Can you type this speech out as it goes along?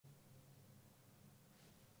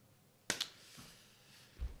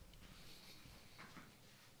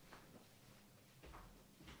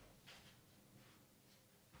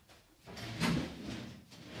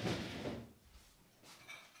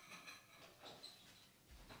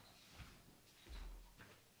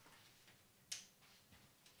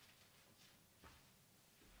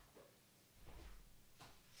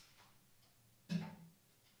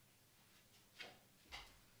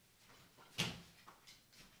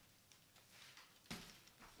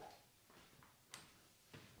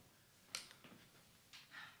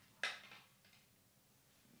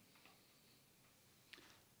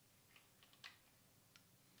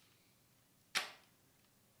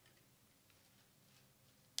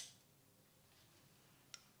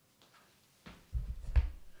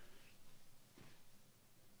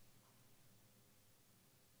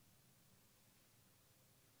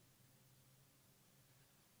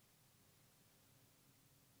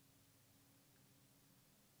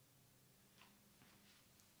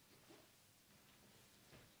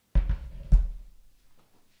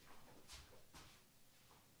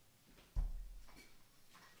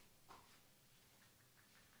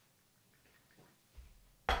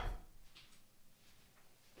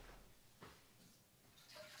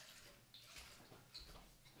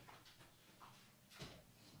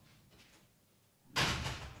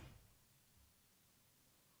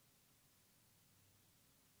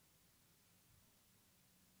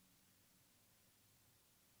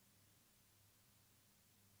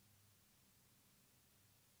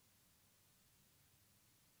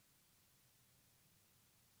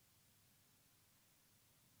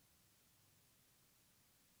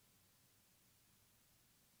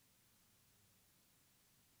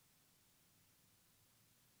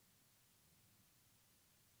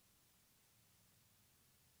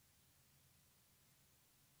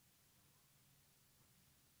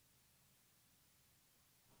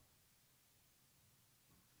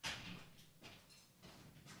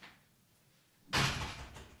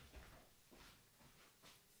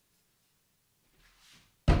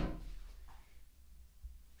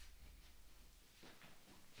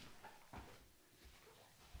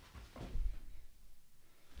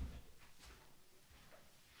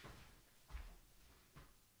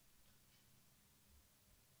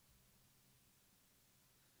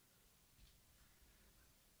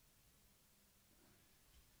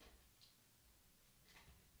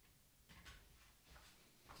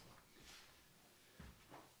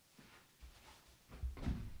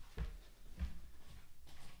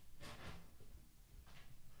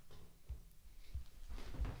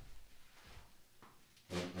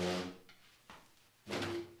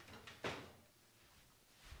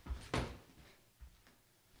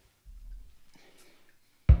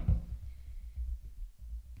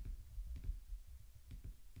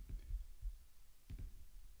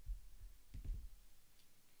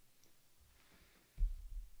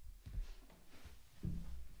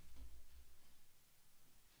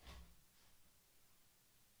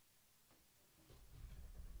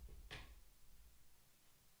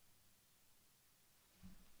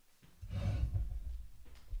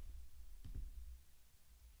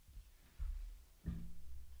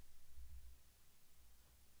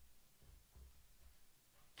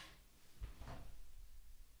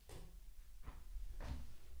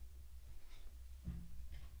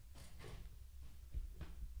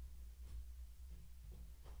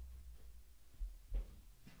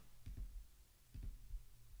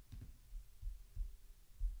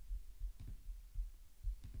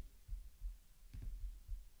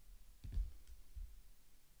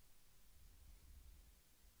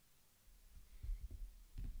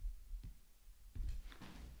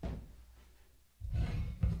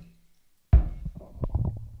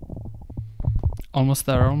Almost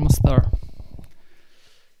there, almost there.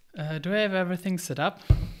 Do I have everything set up?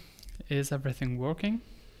 Is everything working?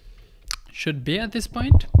 Should be at this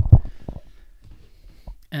point.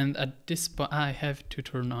 And at this point, I have to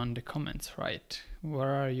turn on the comments, right? Where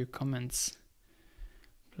are you comments?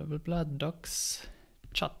 Blah, blah, blah, docs,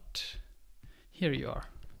 chat. Here you are.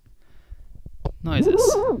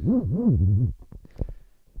 Noises.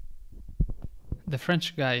 The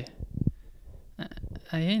French guy.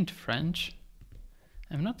 I ain't French.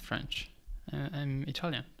 I'm not French. I'm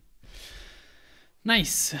Italian.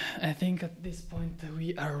 Nice. I think at this point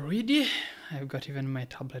we are ready. I've got even my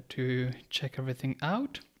tablet to check everything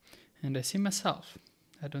out. And I see myself.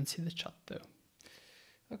 I don't see the chat though.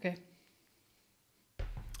 Okay.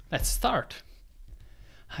 Let's start.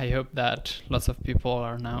 I hope that lots of people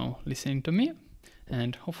are now listening to me.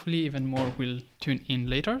 And hopefully even more will tune in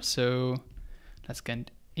later. So let's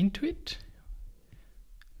get into it.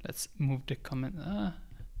 Let's move the comment.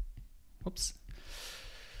 Oops.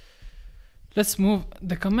 Let's move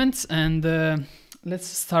the comments and let's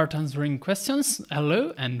start answering questions.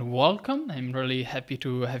 Hello and welcome. I'm really happy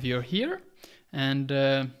to have you here. And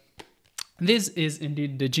this is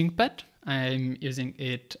indeed the JinkPad. I'm using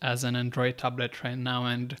it as an Android tablet right now,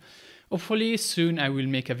 and hopefully soon I will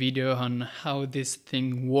make a video on how this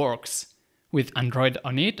thing works with Android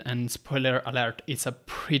on it. And spoiler alert, it's a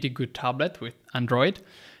pretty good tablet with Android.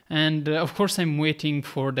 And of course, I'm waiting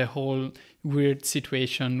for the whole weird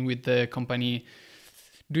situation with the company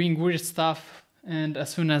doing weird stuff. And as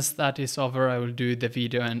soon as that is over, I will do the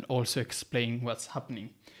video and also explain what's happening.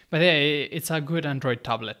 But yeah, it's a good Android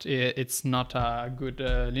tablet. It's not a good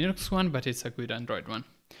Linux one, but it's a good Android one.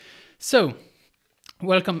 So,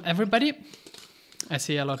 welcome everybody. I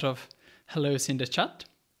see a lot of hellos in the chat.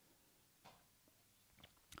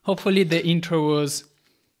 Hopefully the intro was,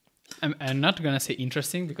 I'm not gonna say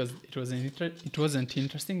interesting because it wasn't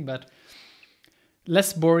interesting, but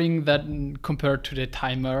less boring than compared to the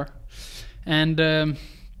timer. And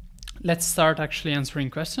let's start actually answering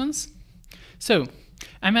questions. So,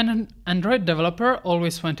 I'm an Android developer,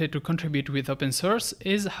 always wanted to contribute with open source.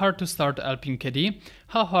 Is hard to start helping KDE?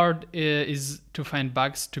 How hard is to find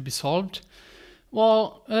bugs to be solved?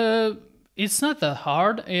 Well, it's not that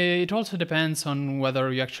hard. It also depends on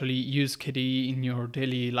whether you actually use KDE in your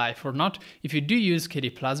daily life or not. If you do use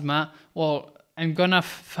KDE Plasma, well, I'm gonna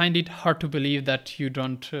find it hard to believe that you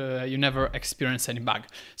never experience any bug.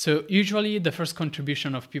 So usually the first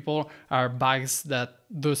contribution of people are bugs that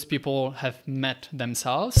those people have met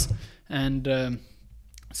themselves. And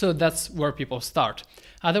so that's where people start.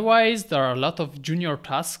 Otherwise, there are a lot of junior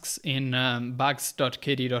tasks in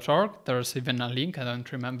bugs.kde.org. There's even a link, I don't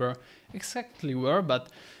remember exactly where, but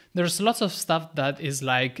there's lots of stuff that is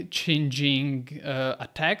like changing a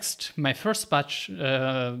text. My first merge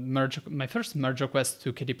request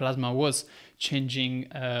to KDE Plasma was changing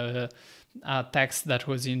a text that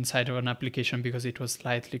was inside of an application because it was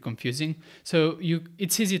slightly confusing. So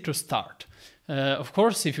it's easy to start. Of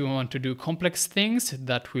course, if you want to do complex things,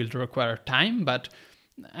 that will require time, but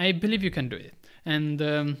I believe you can do it. And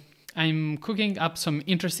I'm cooking up some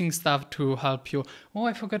interesting stuff to help you. Oh,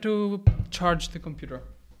 I forgot to charge the computer.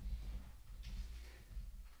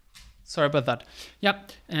 Sorry about that. Yeah,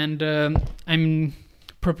 and I'm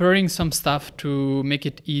preparing some stuff to make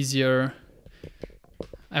it easier.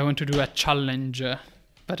 I want to do a challenge,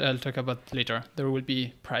 but I'll talk about it later. There will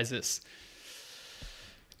be prizes.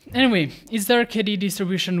 Anyway, is there a KDE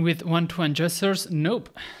distribution with one-to-one gestures? Nope.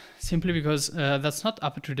 Simply because that's not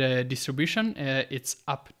up to the distribution. It's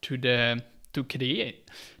up to KDE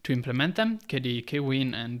to implement them. KDE,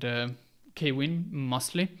 KWin, and KWin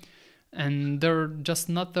mostly. And they're just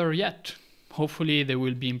not there yet. Hopefully they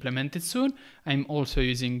will be implemented soon. I'm also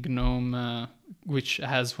using GNOME, which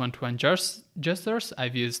has one-to-one gestures.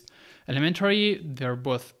 I've used Elementary. They're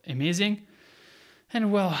both amazing.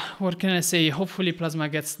 And well, what can I say? Hopefully Plasma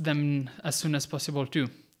gets them as soon as possible too.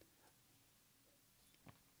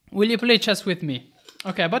 Will you play chess with me?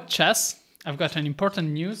 Okay, about chess, I've got an important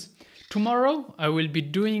news. Tomorrow I will be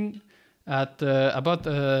doing at about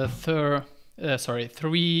 3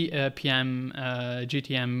 p.m.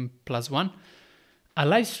 GTM +1, a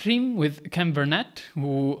live stream with Ken Burnett,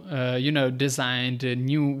 who designed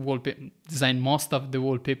most of the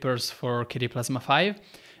wallpapers for KDE Plasma 5.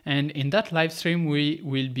 And in that live stream, we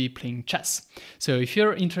will be playing chess. So if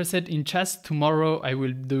you're interested in chess, tomorrow I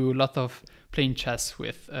will do a lot of playing chess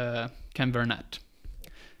with Ken Burnett.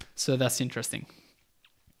 So that's interesting.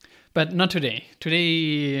 But not today.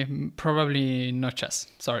 Today, probably no chess.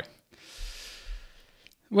 Sorry.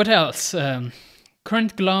 What else?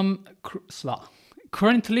 Current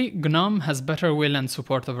Currently, GNOME has better Wayland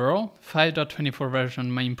support overall. 5.24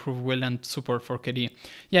 version may improve Wayland support for KDE.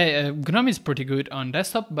 Yeah, GNOME is pretty good on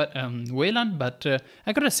desktop, but Wayland. But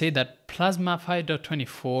I gotta say that Plasma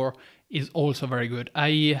 5.24 is also very good.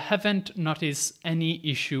 I haven't noticed any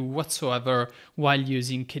issue whatsoever while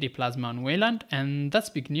using KDE Plasma on Wayland, and that's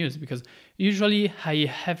big news because usually I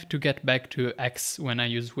have to get back to X when I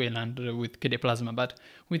use Wayland with KDE Plasma, but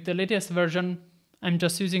with the latest version, I'm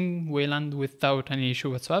just using Wayland without any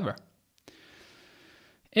issue whatsoever.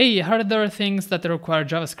 Hey, are there things that require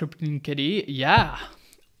JavaScript in KDE? Yeah,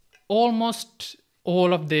 almost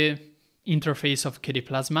all of the interface of KDE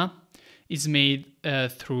Plasma is made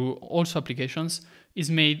through also applications,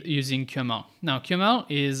 is made using QML. Now, QML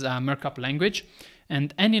is a markup language,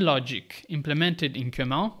 and any logic implemented in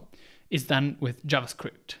QML is done with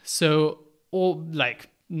JavaScript. So, like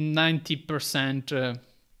 90%,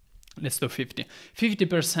 let's do 50.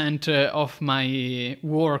 50% of my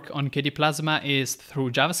work on KDE Plasma is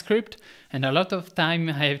through JavaScript, and a lot of time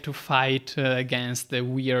I have to fight against the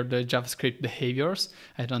weird JavaScript behaviors.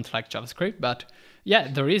 I don't like JavaScript, but yeah,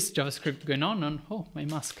 there is JavaScript going on. Oh, my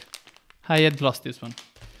mask. I had lost this one.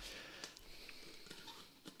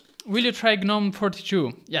 Will you try GNOME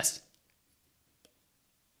 42? Yes.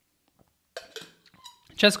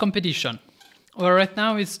 Chess competition. Well, right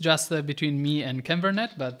now it's just between me and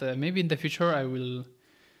Canvernet, but maybe in the future I will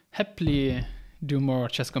happily do more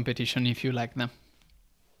chess competition if you like them.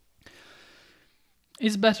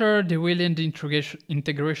 Is better the Wayland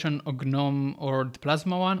integration of GNOME or the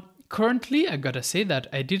Plasma one? Currently, I gotta say that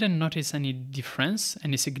I didn't notice any difference,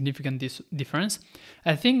 any significant difference.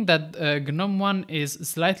 I think that GNOME one is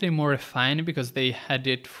slightly more refined because they had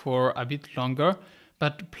it for a bit longer,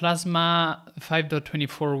 but Plasma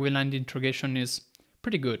 5.24 Wayland integration is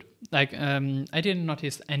pretty good. Like, I didn't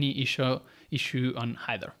notice any issue on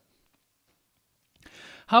either.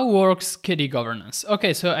 How works KDE governance?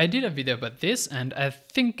 Okay, so I did a video about this, and I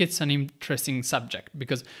think it's an interesting subject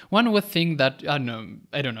because one would think that, I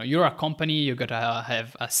don't know, you're a company, you gotta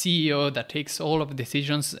have a CEO that takes all of the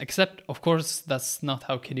decisions, except, of course, that's not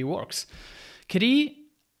how KDE works. KDE,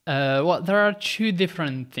 well, there are two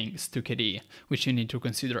different things to KDE, which you need to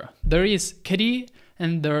consider. There is KDE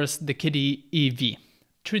and there's the KDE EV.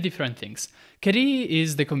 Two different things. KDE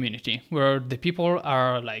is the community where the people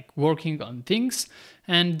are like working on things,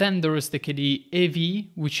 and then there is the KDE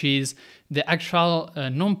AV, which is the actual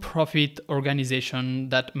non-profit organization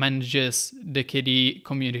that manages the KDE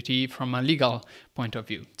community from a legal point of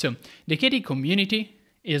view. So the KDE community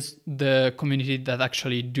is the community that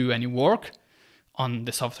actually do any work on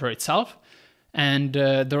the software itself, and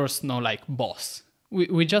there's no like boss.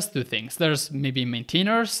 We just do things. There's maybe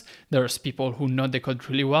maintainers, there's people who know the code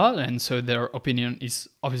really well, and so their opinion is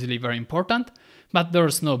obviously very important, but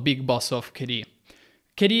there's no big boss of KDE.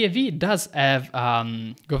 KDE AV does have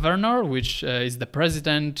governor, which is the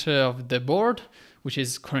president of the board, which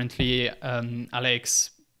is currently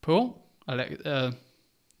Alex Poe.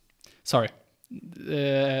 Sorry.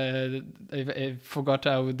 I forgot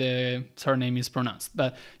how the surname is pronounced,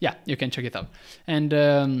 but yeah, you can check it out. And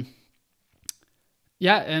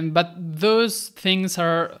but those things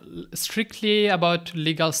are strictly about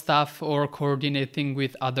legal stuff or coordinating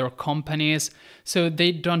with other companies, so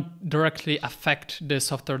they don't directly affect the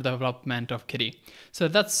software development of KDE. So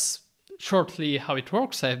that's shortly how it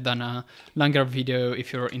works. I've done a longer video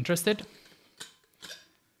if you're interested.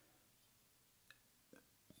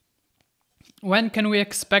 When can we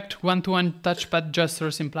expect one-to-one touchpad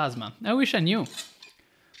gestures in Plasma? I wish I knew.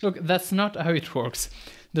 Look, that's not how it works.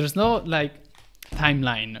 There's no like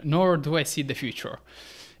timeline, nor do I see the future.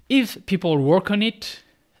 If people work on it,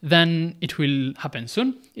 then it will happen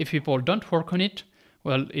soon. If people don't work on it,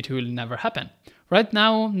 well, it will never happen. Right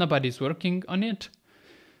now, nobody's working on it.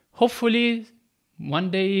 Hopefully,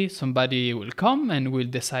 one day somebody will come and will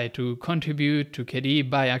decide to contribute to KDE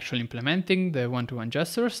by actually implementing the one-to-one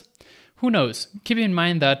gestures. Who knows? Keep in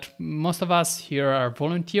mind that most of us here are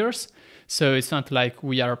volunteers, so it's not like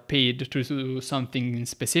we are paid to do something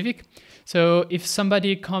specific. So if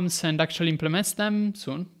somebody comes and actually implements them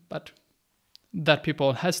soon, but that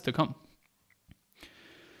people has to come.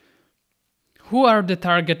 Who are the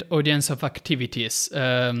target audience of activities?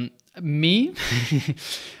 Me.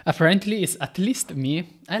 Apparently it's at least me.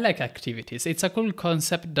 I like activities. It's a cool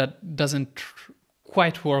concept that doesn't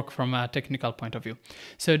quite work from a technical point of view.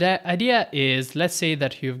 So the idea is, let's say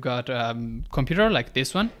that you've got a computer like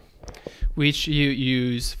this one, which you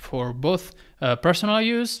use for both personal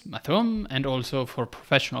use at home and also for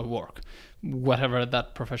professional work, whatever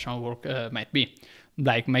that professional work might be.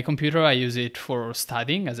 Like my computer, I use it for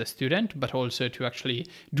studying as a student, but also to actually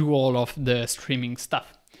do all of the streaming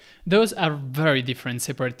stuff. Those are very different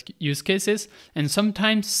separate use cases, and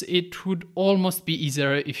sometimes it would almost be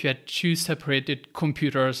easier if you had two separated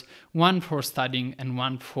computers, one for studying and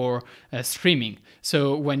one for streaming.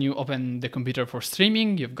 So when you open the computer for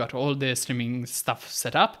streaming, you've got all the streaming stuff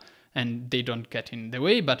set up and they don't get in the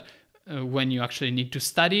way, but when you actually need to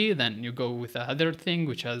study, then you go with the other thing,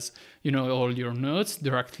 which has, all your notes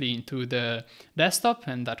directly into the desktop,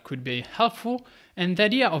 and that could be helpful. And the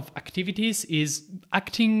idea of activities is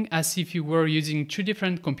acting as if you were using two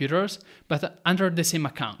different computers, but under the same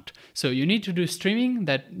account. So you need to do streaming,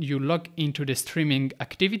 that you log into the streaming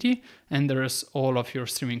activity, and there's all of your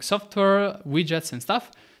streaming software, widgets and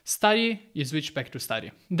stuff. Study, you switch back to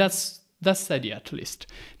study. That's the idea, at least.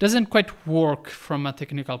 Doesn't quite work from a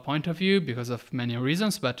technical point of view because of many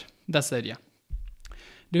reasons, but that's the idea.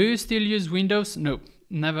 Do you still use Windows? No,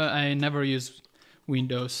 never. I never use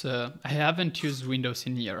Windows. I haven't used Windows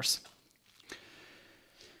in years.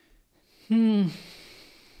 Keep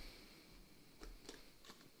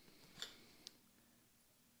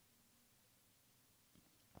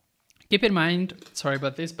in mind, sorry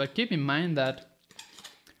about this, but keep in mind that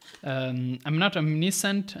I'm not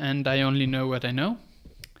omniscient and I only know what I know.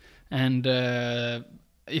 And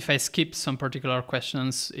if I skip some particular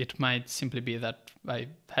questions, it might simply be that I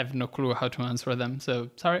have no clue how to answer them.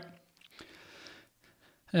 So sorry.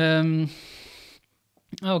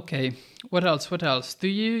 Okay, what else? Do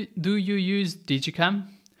you use Digicam?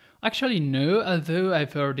 Actually, no, although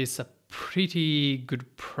I've heard it's a pretty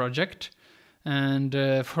good project. And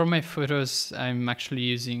for my photos, I'm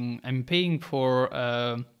paying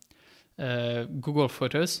for Google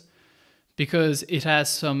Photos, because it has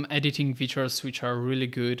some editing features which are really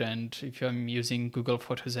good, and if I'm using Google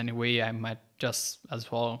Photos anyway, I might just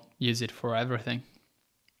as well use it for everything.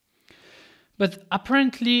 But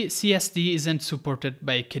apparently CSD isn't supported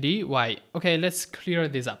by KDE. Why? Okay, let's clear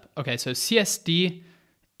this up. Okay, so CSD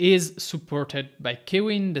is supported by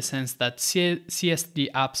KDE in the sense that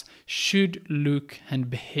CSD apps should look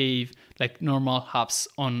and behave like normal apps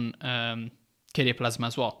on KDE Plasma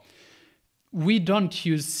as well. We don't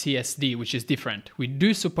use CSD, which is different. We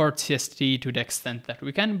do support CSD to the extent that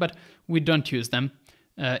we can, but we don't use them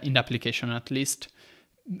in the application at least.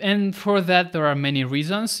 And for that, there are many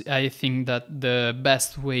reasons. I think that the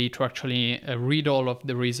best way to actually read all of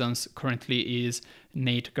the reasons currently is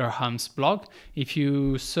Nate Graham's blog. If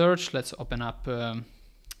you search, let's open up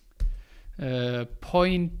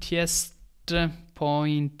Pointiest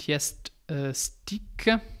stick.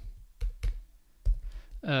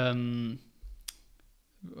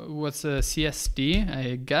 What's a CSD,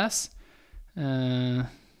 I guess. I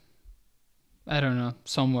don't know,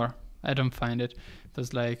 somewhere. I don't find it.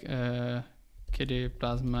 There's like KDE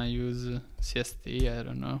Plasma use CSD, I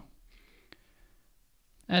don't know.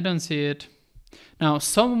 I don't see it. Now,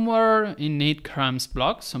 somewhere in Nate Graham's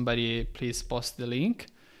blog, somebody please post the link,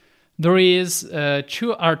 there is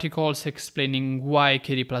 2 articles explaining why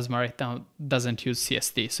KDE Plasma right now doesn't use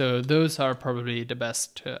CSD. So those are probably the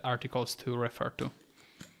best articles to refer to.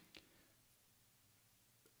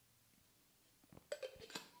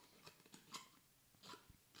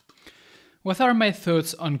 What are my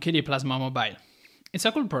thoughts on KDE Plasma Mobile? It's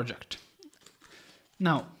a cool project.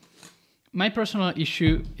 Now, my personal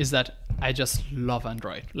issue is that I just love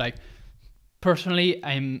Android. Like, personally,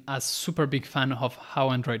 I'm a super big fan of how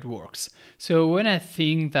Android works. So when I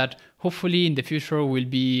think that hopefully in the future we'll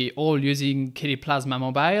be all using KDE Plasma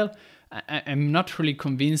Mobile, I'm not really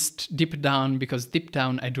convinced deep down, because deep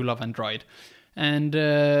down I do love Android. And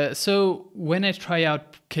so when I try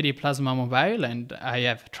out KDE Plasma Mobile, and I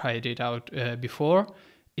have tried it out before,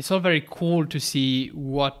 it's all very cool to see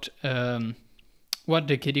what the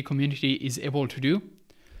KDE community is able to do.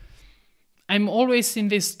 I'm always in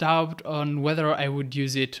this doubt on whether I would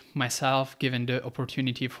use it myself, given the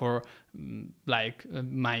opportunity for my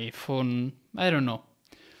phone. I don't know.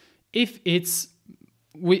 If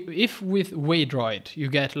with Waydroid you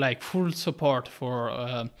get like full support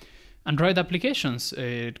for Android applications,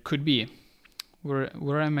 it could be.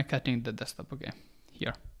 Where am I cutting the desktop? Okay,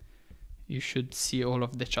 here. You should see all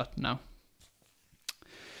of the chat now.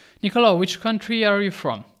 Nicola, which country are you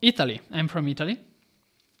from? Italy. I'm from Italy.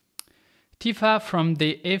 Tifa from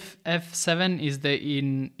the F7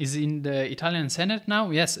 is in the Italian Senate now.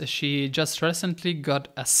 Yes, she just recently got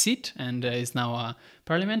a seat and is now a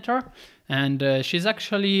parliamentary. And she's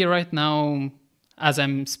actually right now, as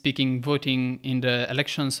I'm speaking, voting in the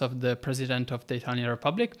elections of the president of the Italian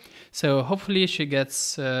Republic. So hopefully she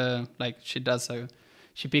gets,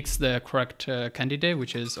 she picks the correct candidate,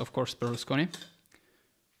 which is of course Berlusconi.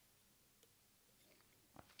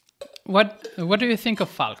 what do you think of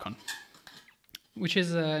Falcon? Which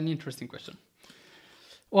is an interesting question.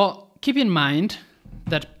 Well, keep in mind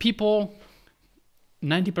that people,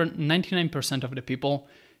 99% of the people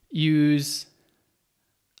use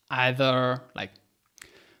either, like,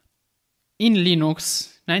 in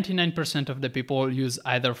Linux, 99% of the people use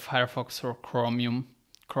either Firefox or Chromium.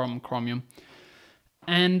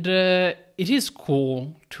 And it is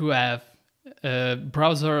cool to have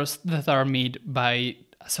browsers that are made by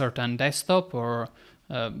a certain desktop or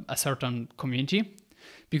a certain community,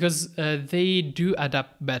 because they do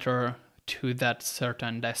adapt better to that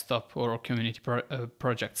certain desktop or community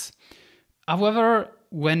projects. However,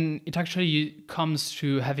 when it actually comes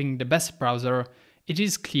to having the best browser, it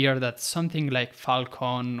is clear that something like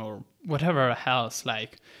Falcon or whatever else,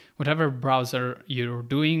 like whatever browser you're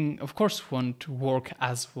doing, of course won't work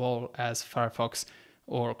as well as Firefox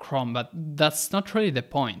or Chrome, but that's not really the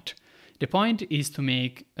point. The point is to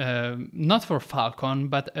make, not for Falcon,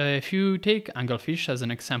 but if you take Anglefish as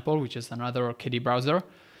an example, which is another KDE browser,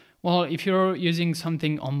 well, if you're using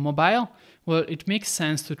something on mobile, well, it makes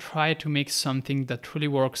sense to try to make something that truly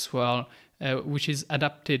works well, which is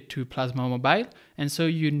adapted to Plasma Mobile. And so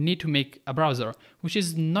you need to make a browser, which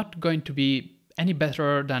is not going to be any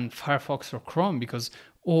better than Firefox or Chrome, because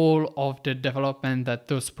all of the development that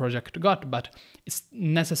those projects got, but it's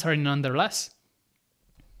necessary nonetheless.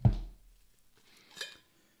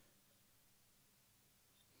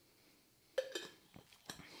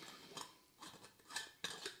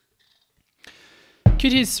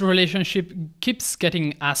 Qt's relationship keeps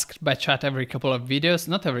getting asked by chat every couple of videos,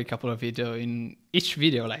 not every couple of videos, in each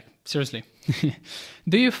video, like, seriously.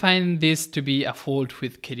 Do you find this to be a fault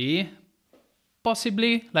with KDE?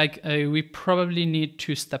 Possibly, like, we probably need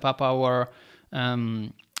to step up our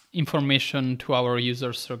information to our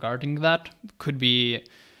users regarding that. Could be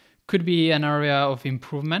an area of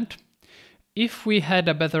improvement. If we had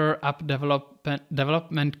a better app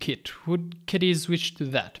development kit, would KDE switch to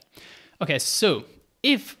that? Okay, so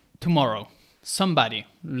if tomorrow somebody,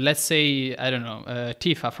 let's say, I don't know,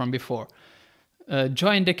 Tifa from before,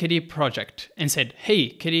 joined the KDE project and said, hey,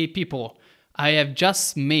 KDE people, I have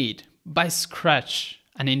just made by scratch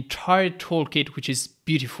an entire toolkit which is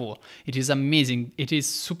beautiful, it is amazing, it is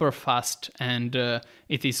super fast, and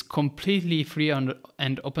it is completely free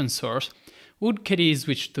and open source, would KDE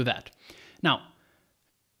switch to that? Now,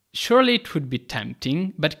 surely it would be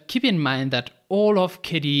tempting, but keep in mind that all of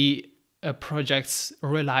KDE projects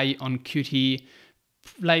rely on Qt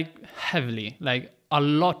like heavily, like a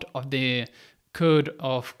lot of the code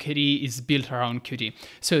of KDE is built around Qt.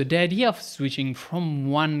 So the idea of switching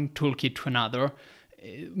from one toolkit to another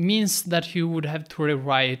means that you would have to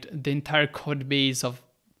rewrite the entire code base of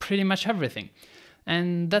pretty much everything.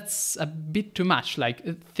 And that's a bit too much. Like,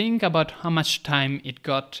 think about how much time it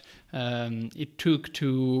took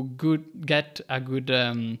to get a good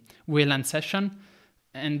VLAN session,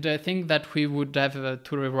 and I think that we would have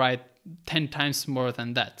to rewrite 10 times more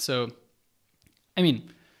than that. So, I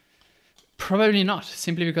mean, probably not,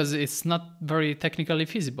 simply because it's not very technically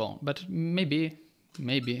feasible, but maybe.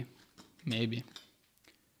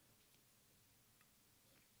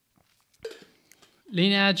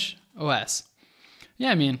 Lineage OS.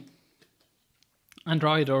 Yeah, I mean,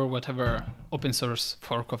 Android or whatever open source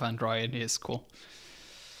fork of Android is cool.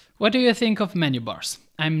 What do you think of menu bars?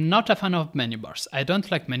 I'm not a fan of menu bars. I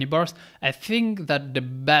don't like menu bars. I think that the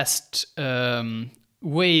best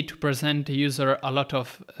way to present the user a lot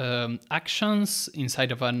of actions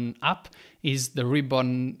inside of an app is the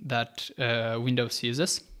ribbon that Windows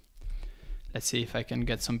uses. Let's see if I can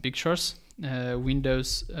get some pictures.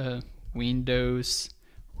 Windows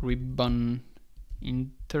ribbon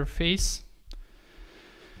interface.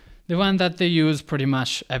 The one that they use pretty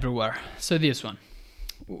much everywhere. So this one.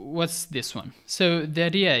 What's this one? So the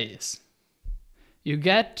idea is you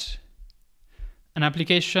get an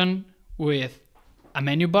application with a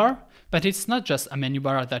menu bar, but it's not just a menu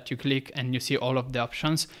bar that you click and you see all of the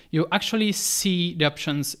options. You actually see the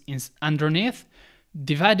options underneath,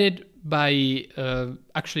 divided by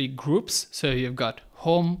actually groups. So you've got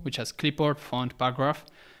home, which has clipboard, font, paragraph,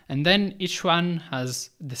 and then each one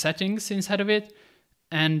has the settings inside of it,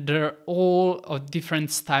 and they're all of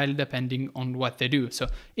different style depending on what they do. So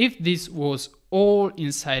if this was all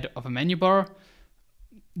inside of a menu bar,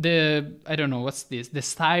 I don't know, what's this? The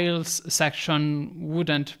styles section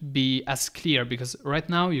wouldn't be as clear, because right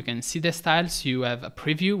now you can see the styles, you have a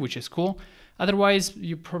preview, which is cool. Otherwise,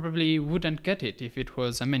 you probably wouldn't get it if it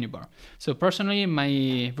was a menu bar. So personally,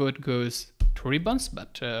 my vote goes to ribbons,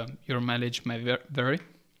 but your mileage may vary.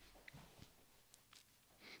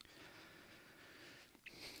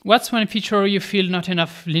 What's one feature you feel not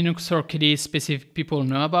enough Linux or KDE specific people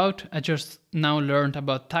know about? I just now learned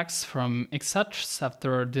about tags from Xatch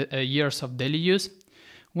after years of daily use.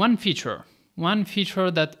 One feature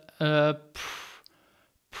that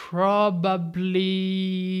probably,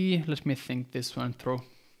 let me think this one through.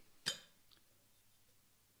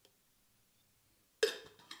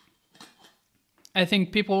 I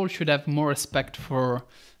think people should have more respect for,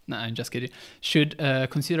 no, I'm just kidding, should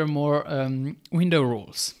consider more window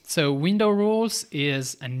rules. So window rules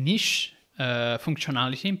is a niche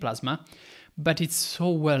functionality in Plasma, but it's so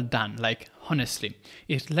well done, like honestly.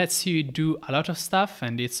 It lets you do a lot of stuff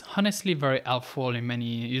and it's honestly very helpful in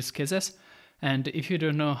many use cases. And if you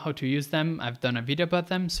don't know how to use them, I've done a video about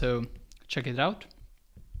them, so check it out.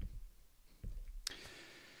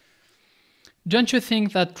 Don't you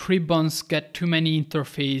think that ribbons get too many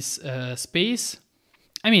interface space?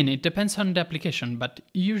 I mean, it depends on the application, but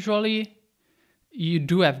usually you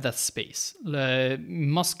do have that space.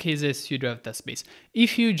 In most cases, you do have that space.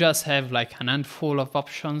 If you just have like a handful of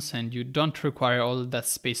options and you don't require all that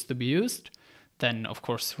space to be used, then of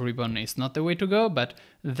course ribbon is not the way to go, but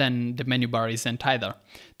then the menu bar isn't either.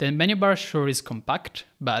 The menu bar sure is compact,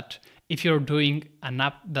 but if you're doing an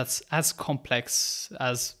app that's as complex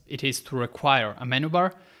as it is to require a menu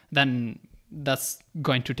bar, then that's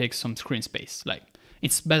going to take some screen space. Like,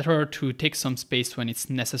 it's better to take some space when it's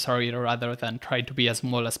necessary rather than try to be as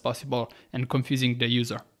small as possible and confusing the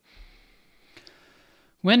user.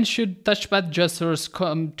 When should touchpad gestures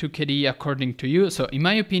come to KDE according to you? So in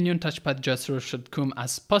my opinion, touchpad gestures should come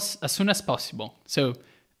as soon as possible. So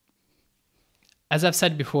as I've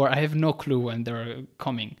said before, I have no clue when they're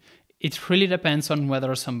coming. It really depends on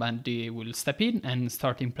whether somebody will step in and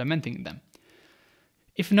start implementing them.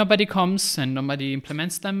 If nobody comes and nobody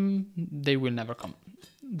implements them, they will never come.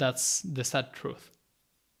 That's the sad truth.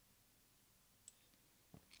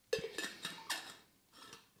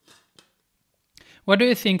 What do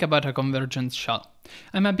you think about a convergent shell?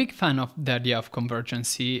 I'm a big fan of the idea of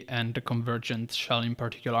convergency and the convergent shell in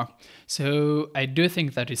particular. So I do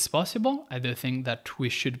think that it's possible. I do think that we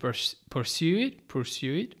should pursue it.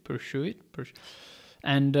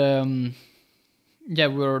 And yeah,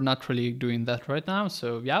 we're not really doing that right now.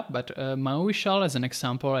 So yeah, but Maui shell as an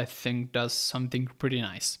example, I think does something pretty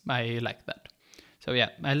nice. I like that. So yeah,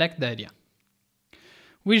 I like the idea.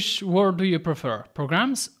 Which word do you prefer,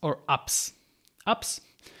 programs or apps? Apps.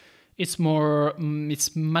 It's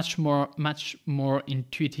much more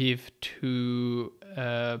intuitive to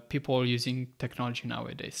people using technology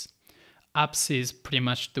nowadays. Apps is pretty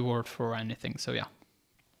much the word for anything. So yeah.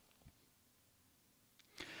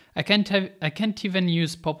 I can't even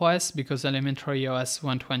use Pop! OS because elementary OS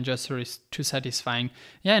one-to-one gesture is too satisfying.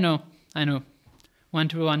 Yeah, I know.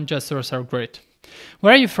 One-to-one gestures are great.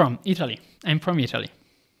 Where are you from? Italy. I'm from Italy.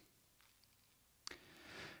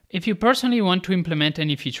 If you personally want to implement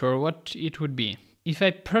any feature, what it would be? If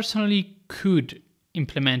I personally could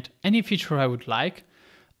implement any feature I would like,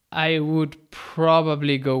 I would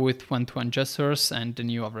probably go with one-to-one gestures and the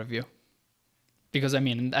new overview. Because I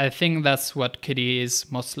mean, I think that's what KDE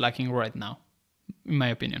is most lacking right now, in my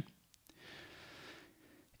opinion.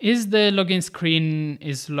 Is the login screen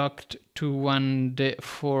is locked to one day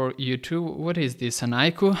for you too? What is this, an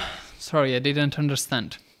haiku? Sorry, I didn't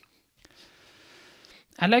understand.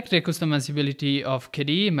 I like the customizability of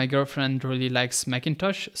KDE. My girlfriend really likes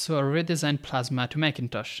Macintosh, so I redesigned Plasma to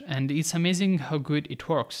Macintosh, and it's amazing how good it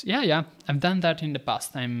works. Yeah, I've done that in the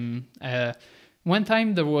past. One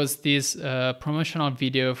time there was this promotional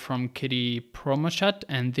video from KDE PromoChat,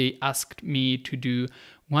 and they asked me to do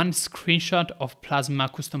one screenshot of Plasma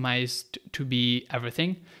customized to be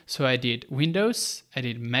everything. So I did Windows, I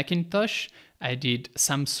did Macintosh, I did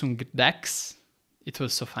Samsung DeX. It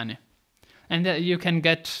was so funny. And you can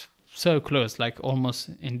get so close, like almost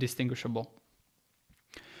indistinguishable.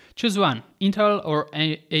 Choose one, Intel or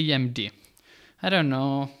AMD. I don't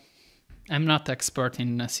know. I'm not expert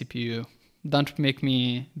in CPU. Don't make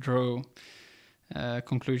me draw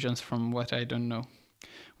conclusions from what I don't know.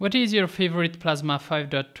 What is your favorite Plasma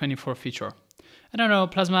 5.24 feature? I don't know,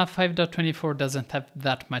 Plasma 5.24 doesn't have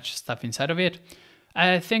that much stuff inside of it.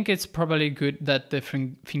 I think it's probably good that the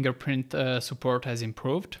fingerprint support has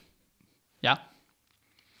improved. Yeah.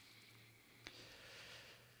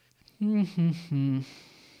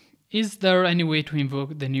 Is there any way to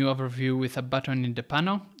invoke the new overview with a button in the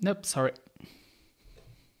panel? Nope, sorry.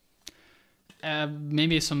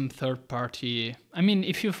 Maybe some third-party. I mean,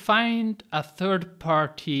 if you find a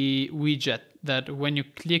third-party widget that when you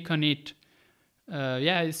click on it,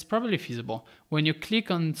 yeah, it's probably feasible. When you click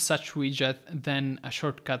on such widget, then a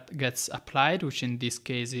shortcut gets applied, which in this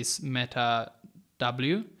case is meta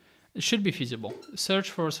W. It should be feasible. Search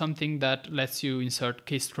for something that lets you insert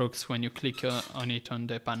keystrokes when you click on it on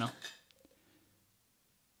the panel.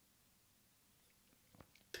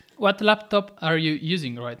 What laptop are you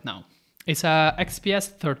using right now? It's a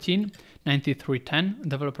XPS 13 9310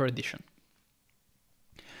 Developer Edition.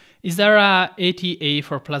 Is there a ATA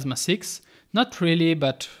for Plasma 6? Not really,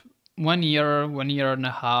 but 1 year, 1 year and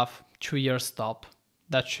a half, 2 years top.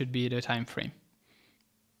 That should be the time frame.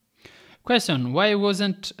 Question: Why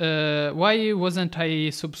wasn't I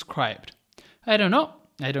subscribed? I don't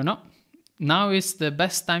know. Now is the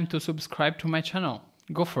best time to subscribe to my channel.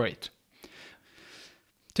 Go for it.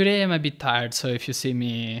 Today I'm a bit tired, so if you see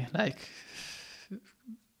me like,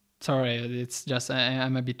 sorry, it's just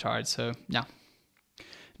I'm a bit tired. So yeah.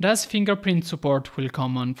 Does fingerprint support will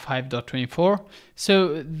come on 5.24?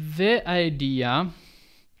 So the idea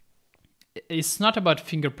is not about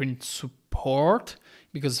fingerprint support,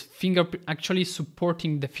 because actually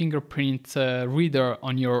supporting the fingerprint reader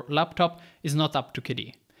on your laptop is not up to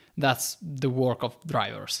KDE. That's the work of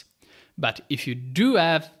drivers. But if you do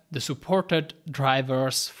have the supported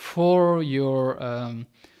drivers for your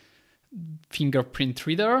fingerprint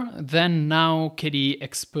reader, then now KDE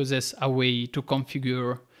exposes a way to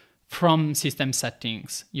configure from system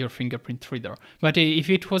settings your fingerprint reader. But if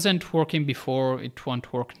it wasn't working before, it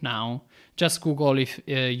won't work now. Just Google if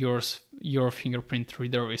your fingerprint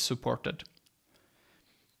reader is supported.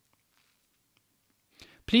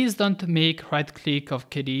 Please don't make right click of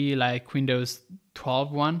KDE like Windows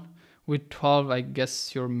 12 one. With 12, I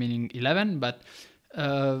guess you're meaning 11, but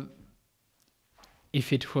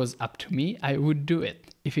if it was up to me, I would do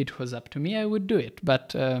it.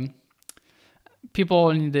 But people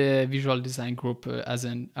in the visual design group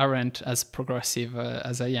aren't as progressive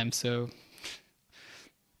as I am, so.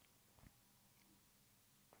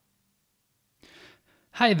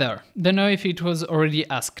 Hi there. Don't know if it was already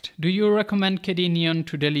asked. Do you recommend KDE Neon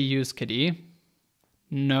to daily use KDE?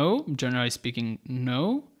 No, generally speaking,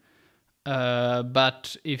 no.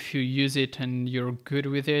 But if you use it and you're good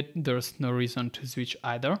with it, there's no reason to switch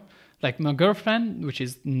either. Like my girlfriend, which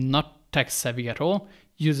is not tech savvy at all,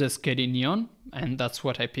 uses KDE Neon, and that's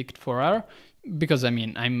what I picked for her. Because I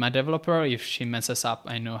mean, I'm a developer. If she messes up,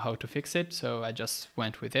 I know how to fix it, so I just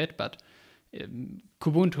went with it. But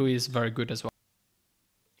Kubuntu is very good as well.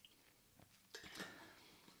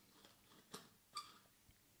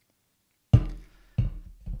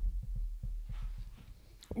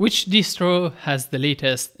 Which distro has the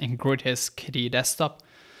latest and greatest KDE desktop?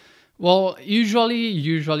 Well,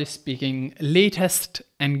 usually speaking, latest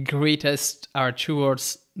and greatest are two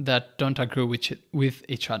words that don't agree with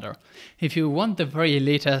each other. If you want the very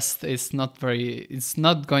latest, it's not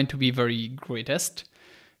going to be very greatest.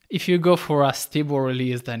 If you go for a stable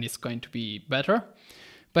release, then it's going to be better.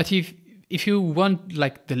 But if you want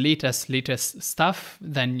like the latest stuff,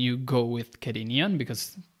 then you go with KDE Neon,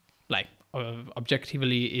 because like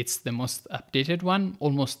objectively it's the most updated one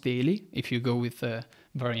almost daily if you go with the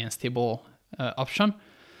very unstable option.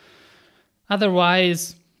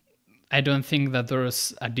 Otherwise, I don't think that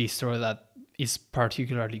there's a distro that is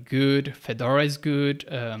particularly good. Fedora is good,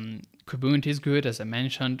 Kubuntu is good, as I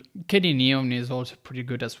mentioned. KDE Neon is also pretty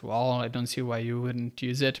good as well. I don't see why you wouldn't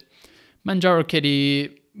use it. Manjaro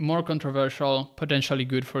KDE, more controversial, potentially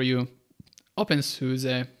good for you.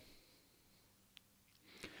 OpenSUSE.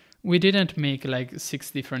 We didn't make like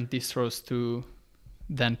 6 different distros to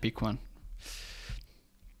then pick one.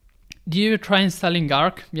 Do you try installing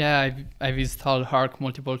Arc? Yeah, I've installed Arc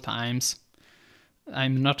multiple times.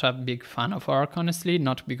 I'm not a big fan of Arc, honestly,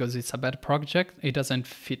 not because it's a bad project. It doesn't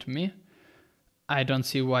fit me. I don't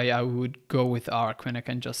see why I would go with Arc when I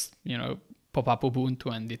can just, pop up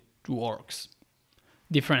Ubuntu and it works.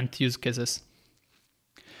 Different use cases.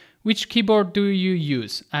 Which keyboard do you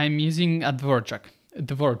use? I'm using a Dvorak.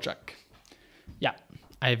 Yeah,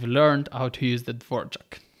 I've learned how to use the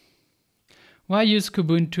Dvorak. Why use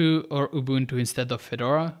Kubuntu or Ubuntu instead of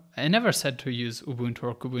Fedora? I never said to use Ubuntu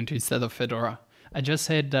or Kubuntu instead of Fedora. I just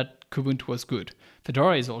said that Kubuntu was good.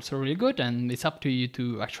 Fedora is also really good, and it's up to you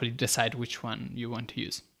to actually decide which one you want to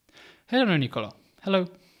use. Hello, Nicolo. Hello.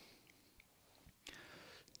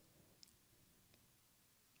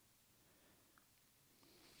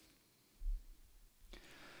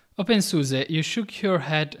 OpenSUSE, you shook your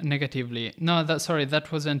head negatively. No,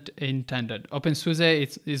 that wasn't intended.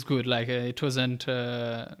 OpenSUSE is good. Like it wasn't.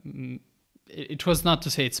 It was not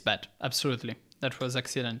to say it's bad. Absolutely, that was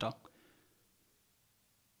accidental.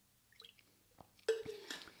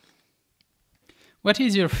 What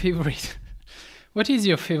is your favorite? What is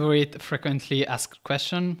your favorite frequently asked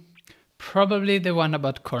question? Probably the one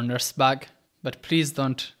about corners bug. but please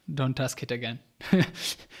don't ask it again.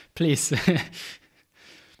 Please.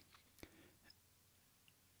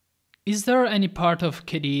 Is there any part of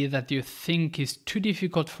KDE that you think is too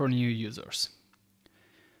difficult for new users?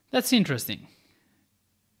 That's interesting.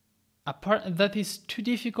 A part that is too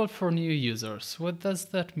difficult for new users. What does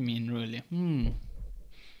that mean, really?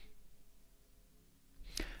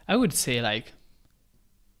 I would say like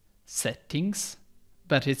settings,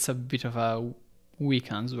 but it's a bit of a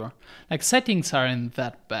weak answer. Like settings aren't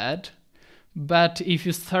that bad, but if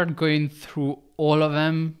you start going through all of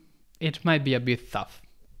them, it might be a bit tough.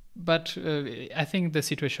 But I think the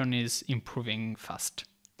situation is improving fast.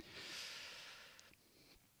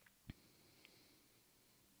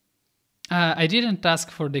 I didn't ask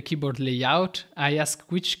for the keyboard layout. I asked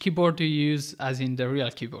which keyboard do you use, as in the real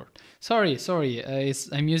keyboard. Sorry.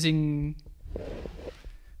 I'm using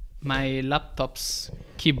my laptop's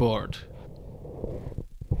keyboard.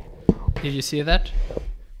 Did you see that?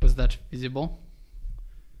 Was that visible?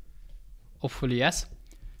 Hopefully yes.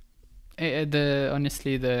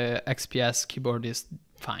 Honestly, the XPS keyboard is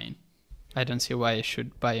fine. I don't see why I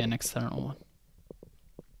should buy an external one.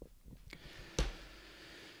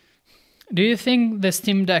 Do you think the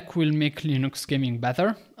Steam Deck will make Linux gaming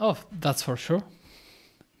better? Oh, that's for sure.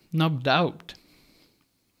 No doubt.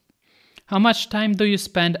 How much time do you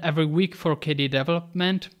spend every week for KDE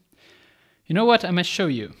development? You know what? I must show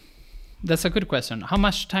you. That's a good question. How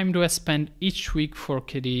much time do I spend each week for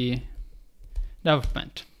KDE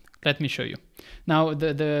development? Let me show you. Now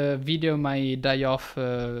the video might die off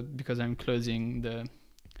because I'm closing the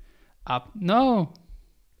app. No!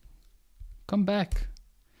 Come back.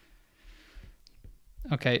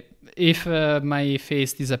 Okay, if my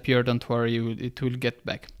face disappeared, don't worry, it will get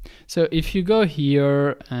back. So if you go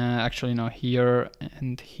here, actually no, here,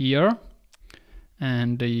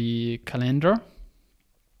 and the calendar,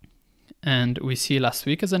 and we see last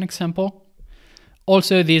week as an example.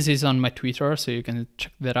 Also, this is on my Twitter, so you can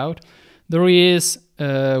check that out. There is,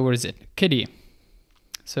 where is it? KDE,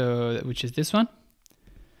 so which is this one.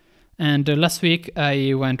 And last week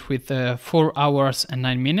I went with 4 hours and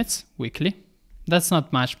 9 minutes weekly. That's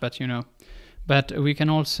not much, but you know. But we can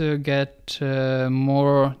also get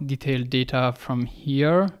more detailed data from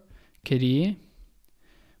here, KDE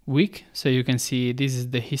week. So you can see this is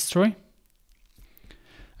the history.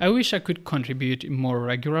 I wish I could contribute more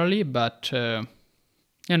regularly, but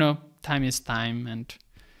you know, time is time. And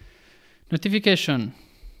notification.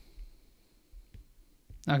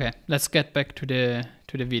 Okay, let's get back to the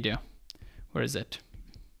video. Where is it?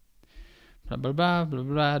 Blah blah blah blah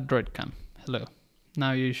blah. DroidCam. Hello.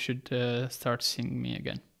 Now you should start seeing me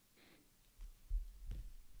again.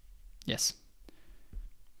 Yes.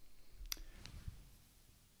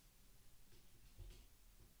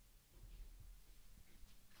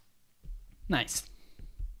 Nice.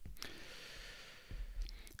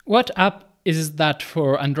 What app is that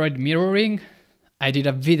for Android mirroring? I did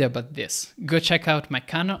a video about this. Go check out my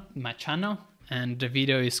channel, and the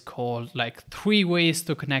video is called like 3 ways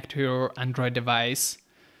to connect to your Android device.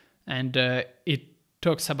 And it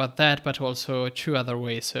talks about that, but also 2 other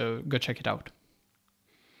ways, so go check it out.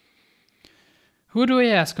 Who do I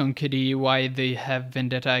ask on KDE why they have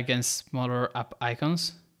vendetta against smaller app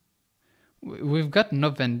icons? We've got no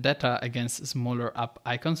vendetta against smaller app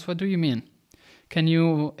icons. What do you mean? Can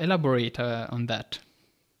you elaborate on that?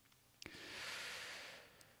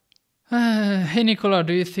 Hey Nicola,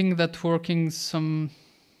 do you think that working some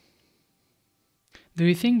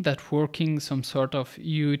sort of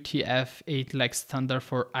UTF-8-like standard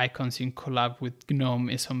for icons in collab with GNOME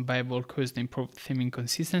is unviable because they improve theming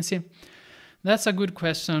consistency? That's a good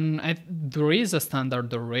question. There is a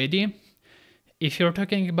standard already. If you're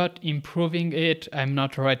talking about improving it, I'm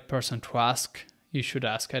not the right person to ask. You should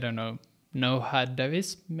ask, I don't know, Noah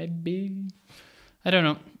Davis, maybe? I don't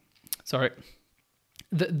know. Sorry.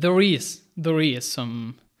 There is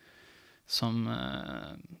some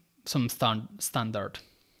standard.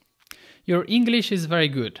 Your English is very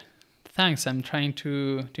good. Thanks, I'm trying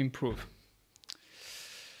to improve.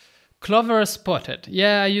 Clover spotted.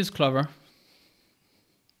 Yeah, I use Clover.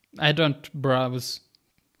 I don't browse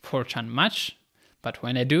 4chan much, but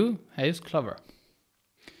when I do, I use Clover.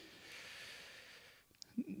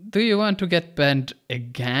 Do you want to get banned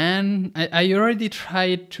again? I already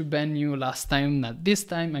tried to ban you last time, not this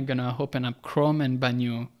time. I'm gonna open up Chrome and ban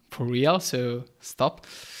you for real, so stop.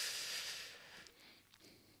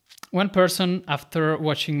 One person, after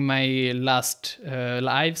watching my last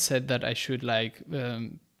live, said that I should like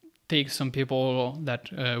take some people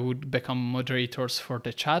that would become moderators for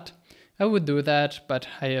the chat. I would do that, but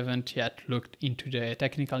I haven't yet looked into the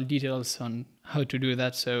technical details on how to do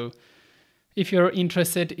that, so If you're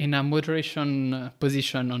interested in a moderation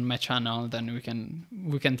position on my channel, then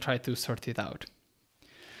we can try to sort it out.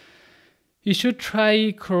 You should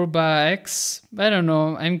try Curva X. I don't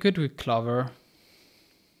know, I'm good with Clover.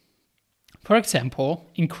 For example,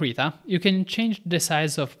 in Krita, you can change the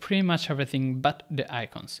size of pretty much everything but the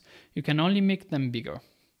icons. You can only make them bigger.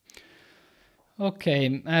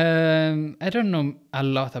 Okay, I don't know a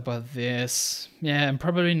lot about this. Yeah, I'm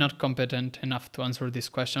probably not competent enough to answer this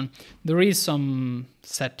question. There is some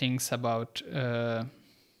settings about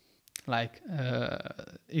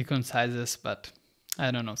icon sizes, but I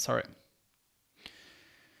don't know, sorry.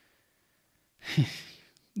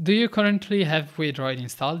 Do you currently have Waydroid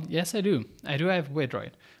installed? Yes, I do. I do have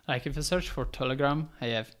Waydroid. Like if I search for Telegram, I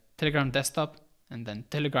have Telegram desktop and then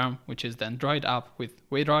Telegram, which is the Android app with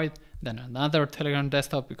Waydroid, then another Telegram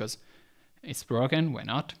desktop because it's broken, why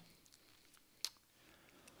not?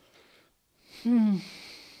 Do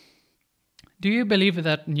you believe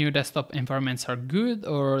that new desktop environments are good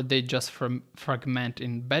or they just fragment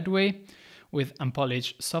in bad way with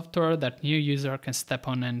unpolished software that new user can step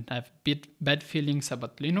on and have bad feelings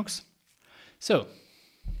about Linux? So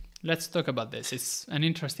let's talk about this. It's an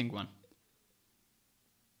interesting one.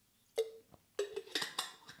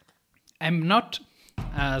 I'm not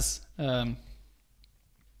as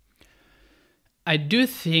I do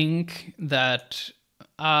think that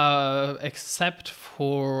except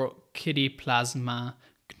for KDE Plasma,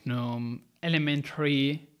 GNOME,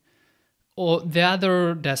 Elementary, or the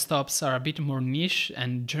other desktops are a bit more niche,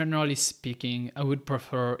 and generally speaking, I would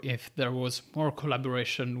prefer if there was more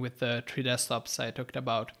collaboration with the 3 desktops I talked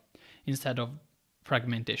about instead of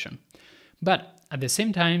fragmentation. But at the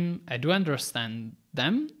same time, I do understand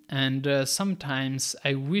them, and sometimes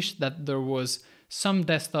I wish that there was some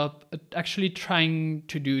desktop actually trying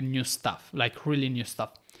to do new stuff, like really new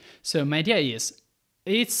stuff. So my idea is,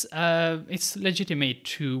 it's legitimate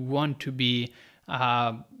to want to be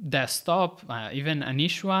a desktop, even a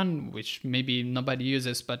niche one, which maybe nobody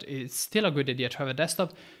uses, but it's still a good idea to have a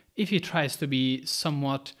desktop if it tries to be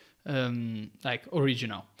somewhat like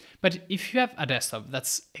original. But if you have a desktop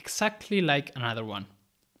that's exactly like another one,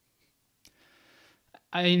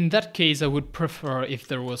 in that case, I would prefer if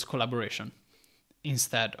there was collaboration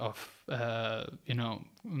instead of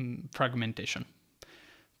fragmentation.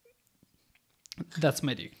 That's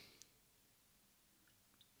my take.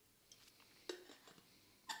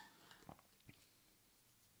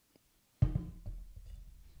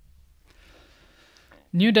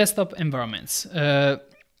 New desktop environments.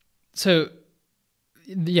 So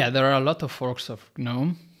yeah, there are a lot of forks of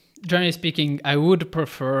GNOME. Generally speaking, I would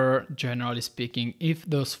prefer, generally speaking, if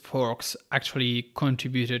those forks actually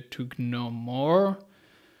contributed to GNOME more.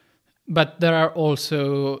 But there are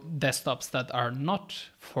also desktops that are not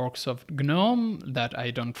forks of GNOME that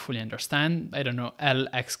I don't fully understand. I don't know,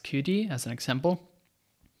 LXQt as an example.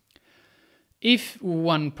 If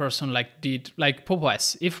one person like Pop!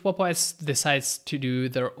 OS, if Pop! OS decides to do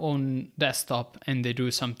their own desktop and they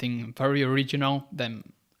do something very original, then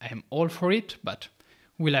I'm all for it, but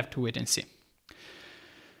we'll have to wait and see.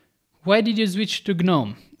 Why did you switch to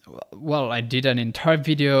GNOME? Well, I did an entire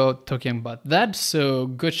video talking about that, so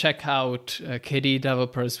go check out KDE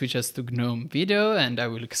Developer Switches to GNOME video, and I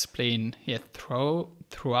will explain it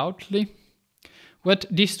throughoutly.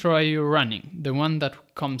 What distro are you running? The one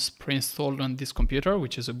that comes pre-installed on this computer,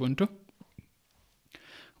 which is Ubuntu.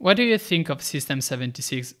 What do you think of System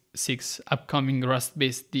 76 upcoming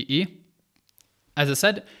Rust-based DE? As I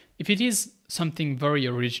said, if it is something very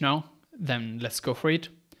original, then let's go for it.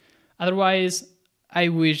 Otherwise, I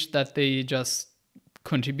wish that they just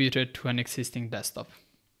contributed to an existing desktop.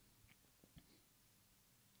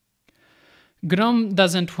 GNOME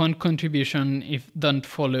doesn't want contribution if don't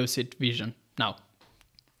follows its vision. Now,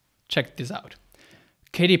 check this out.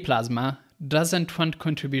 KDE Plasma doesn't want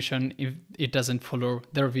contribution if it doesn't follow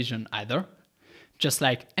their vision either. Just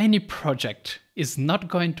like any project is not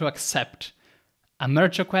going to accept a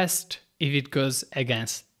merge request if it goes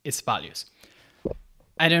against its values.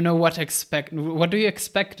 I don't know what do you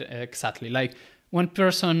expect exactly? Like one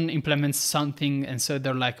person implements something and so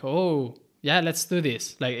they're like, oh, yeah, let's do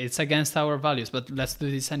this. Like it's against our values, but let's do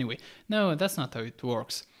this anyway. No, that's not how it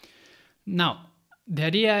works. Now, the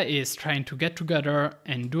idea is trying to get together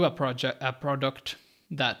and do a product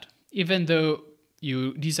that, even though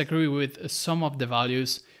you disagree with some of the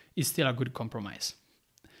values, is still a good compromise.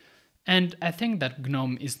 And I think that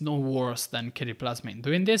GNOME is no worse than KDE Plasma in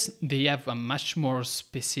doing this. They have a much more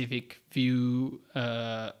specific view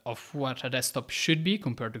of what a desktop should be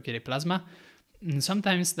compared to KDE Plasma. And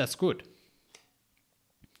sometimes that's good.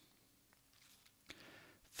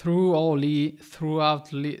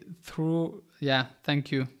 yeah,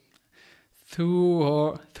 thank you.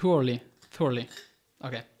 Thoroughly.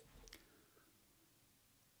 Okay.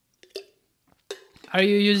 Are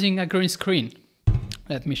you using a green screen?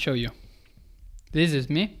 Let me show you. This is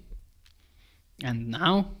me. And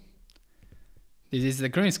now, this is the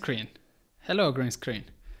green screen. Hello, green screen.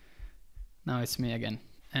 Now it's me again.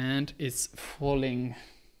 And it's falling.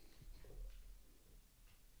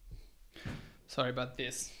 Sorry about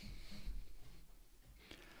this.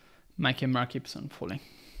 My camera keeps on falling.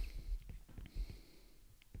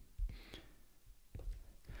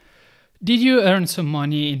 Did you earn some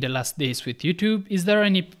money in the last days with YouTube? Is there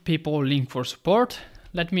any PayPal link for support?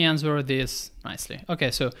 Let me answer this nicely.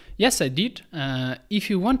 Okay, so yes, I did. If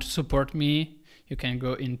you want to support me, you can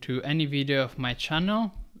go into any video of my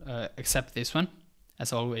channel, except this one.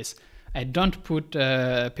 As always, I don't put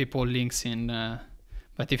PayPal links in,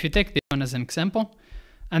 but if you take this one as an example,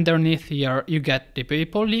 underneath here you get the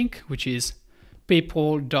PayPal link, which is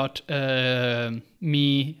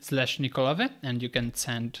paypal.me/Nikolave, and you can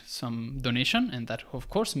send some donation, and that of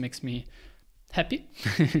course makes me happy.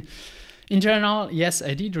 In general, yes,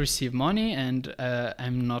 I did receive money, and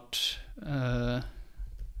I'm not, I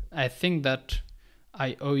think that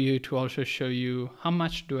I owe you to also show you how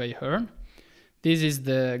much do I earn. This is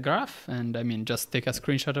the graph, and I mean, just take a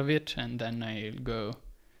screenshot of it, and then I'll go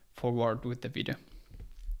forward with the video.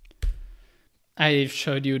 I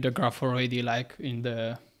showed you the graph already, like in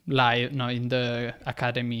the in the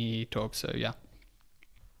Academy talk, so yeah.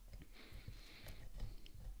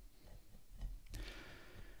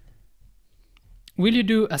 Will you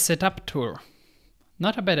do a setup tour?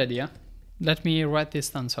 Not a bad idea. Let me write this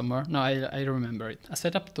down somewhere. No, I remember it. A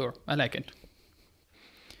setup tour. I like it.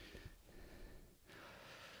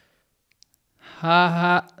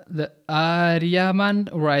 Haha, the Aryaman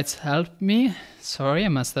writes, help me. Sorry, I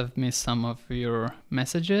must have missed some of your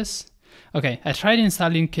messages. Okay, I tried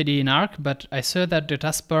installing KDE in Arc, but I saw that the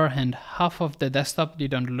taskbar and half of the desktop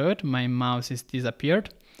didn't load. My mouse is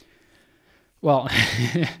disappeared. Well,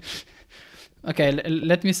 okay,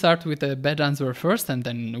 let me start with the bad answer first, and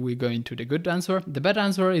then we go into the good answer. The bad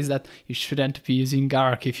answer is that you shouldn't be using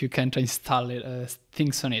Arc if you can't install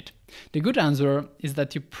things on it. The good answer is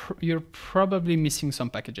that you're probably missing some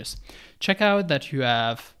packages. Check out that you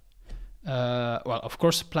have, well, of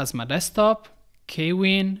course, Plasma Desktop,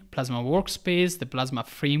 Kwin, Plasma Workspace, the Plasma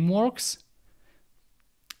Frameworks,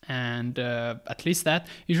 and at least that.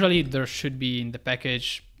 Usually there should be in the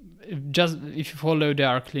package. Just if you follow the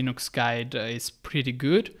Arch Linux guide, it's pretty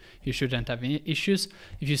good. You shouldn't have any issues.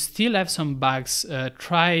 If you still have some bugs,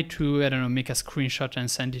 try to, I don't know, make a screenshot and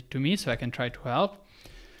send it to me so I can try to help.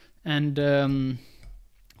 And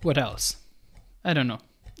what else? I don't know.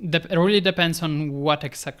 It really depends on what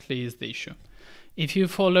exactly is the issue. If you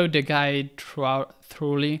follow the guide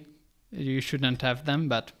thoroughly, you shouldn't have them,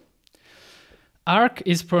 but Arc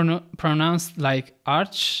is pronounced like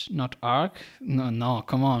Arch, not Arc. No,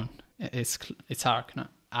 come on. It's Arc, no.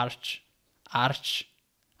 Arch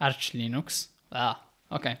Linux. Ah,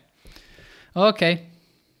 okay. Okay.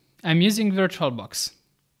 I'm using VirtualBox.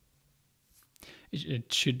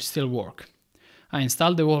 It should still work. I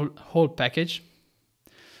installed the whole package.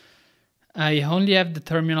 I only have the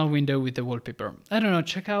terminal window with the wallpaper. I don't know,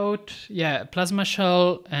 check out, yeah, Plasma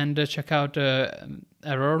Shell, and check out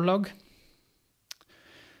error log.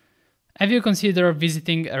 Have you considered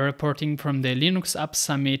visiting a reporting from the Linux App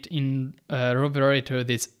Summit in Rovereto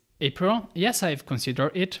this April? Yes, I've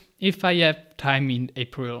considered it. If I have time in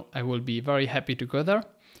April, I will be very happy to go there.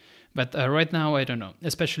 But right now, I don't know,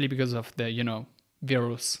 especially because of the,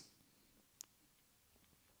 virus.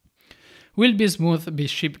 Will Bismuth be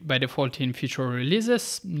shipped by default in future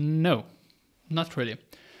releases? No, not really.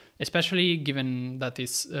 Especially given that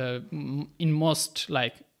it's in most,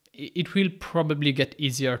 it will probably get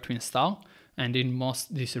easier to install, and in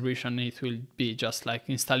most distribution it will be just like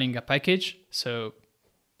installing a package. So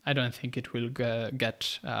I don't think it will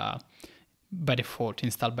get by default,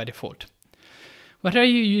 installed by default. What are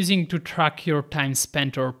you using to track your time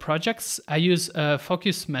spent or projects? I use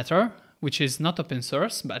Focus Meter, which is not open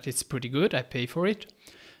source, but it's pretty good. I pay for it.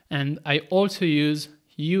 And I also use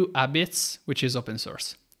uHabits, which is open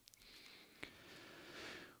source.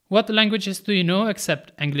 What languages do you know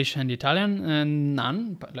except English and Italian?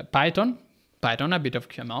 None. Python, a bit of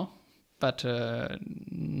QML, but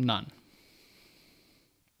none.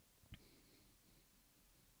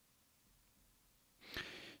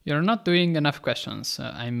 You're not doing enough questions.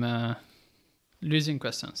 I'm losing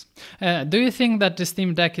questions. Do you think that the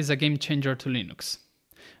Steam Deck is a game changer to Linux?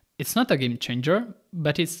 It's not a game changer,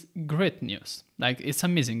 but it's great news. It's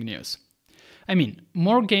amazing news. I mean,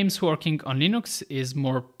 more games working on Linux is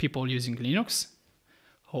more people using Linux,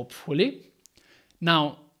 hopefully.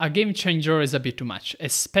 Now, a game changer is a bit too much,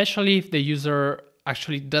 especially if the user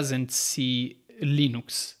actually doesn't see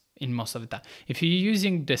Linux in most of the time. If you're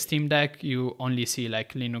using the Steam Deck, you only see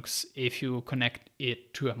like Linux if you connect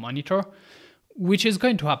it to a monitor, which is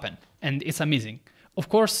going to happen, and it's amazing. Of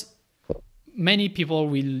course, many people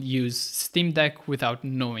will use Steam Deck without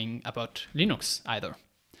knowing about Linux either.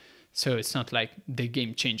 So it's not like the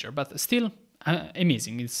game changer, but still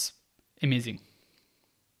amazing. It's amazing.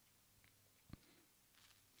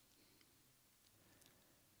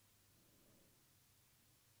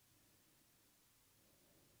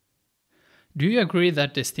 Do you agree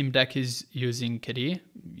that the Steam Deck is using KDE?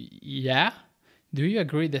 Yeah. Do you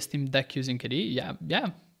agree the Steam Deck using KDE?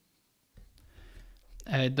 Yeah.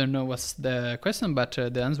 I don't know what's the question, but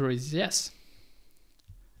the answer is yes.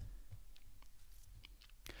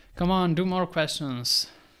 Come on, do more questions.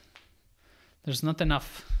 There's not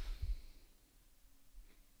enough.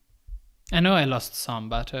 I know I lost some,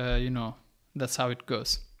 but that's how it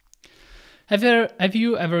goes. Have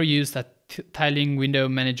you ever used a tiling window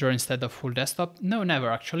manager instead of full desktop? No,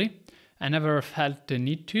 never actually. I never felt the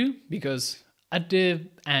need to, because at the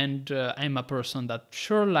end I'm a person that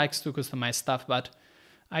sure likes to customize stuff, but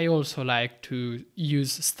I also like to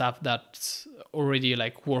use stuff that's already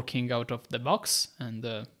like working out of the box,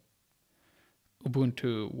 and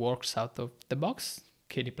Ubuntu works out of the box.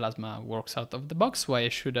 KDE Plasma works out of the box. Why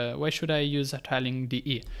should I use a tiling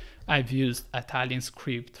DE? I've used a tiling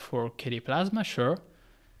script for KDE Plasma, sure,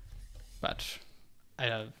 but I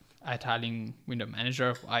have a tiling window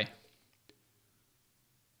manager. Why?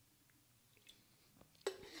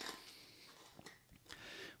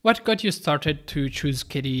 What got you started to choose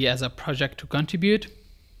KDE as a project to contribute?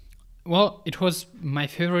 Well, it was my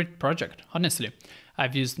favorite project, honestly.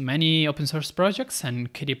 I've used many open source projects,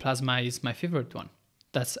 and KDE Plasma is my favorite one.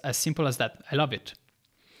 That's as simple as that. I love it.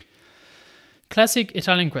 Classic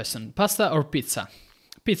Italian question: pasta or pizza?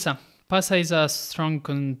 Pizza. Pasta is a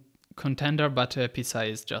strong contender, but pizza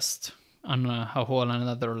is just on a whole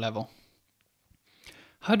another level.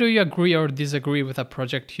 How do you agree or disagree with a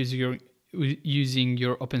project using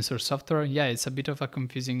your open source software? Yeah, it's a bit of a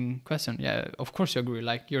confusing question. Yeah, of course you agree.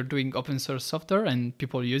 Like, you're doing open source software and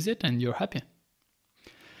people use it and you're happy.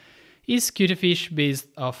 Is Qtfish based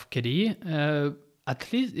off KDE?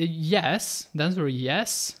 At least, yes. The answer is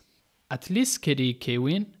yes. At least KDE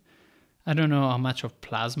Kwin. I don't know how much of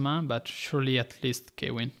Plasma, but surely at least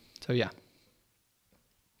Kwin. So yeah.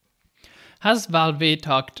 Has Valve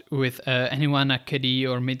talked with anyone at KDE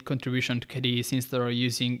or made contribution to KDE since they're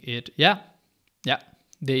using it? Yeah,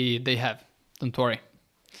 they have. Don't worry.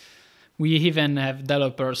 We even have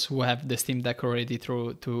developers who have the Steam Deck already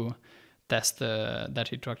to test that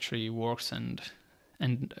it actually works and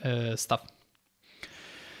stuff.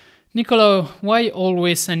 Nicolo, why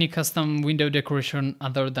always any custom window decoration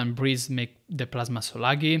other than Breeze make the Plasma so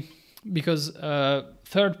laggy? Because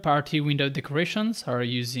third-party window decorations are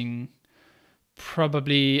using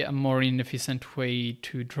probably a more inefficient way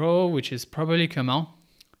to draw, which is probably Comment.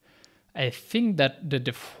 I think that the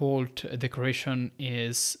default decoration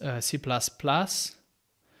is C++,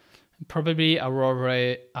 probably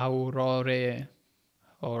Aurora,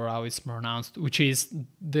 or how it's pronounced, which is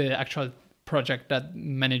the actual project that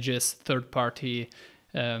manages third-party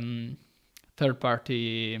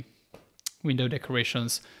window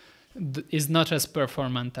decorations. Is not as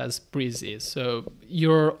performant as Breeze is. So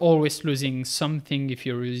you're always losing something if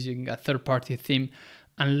you're using a third-party theme,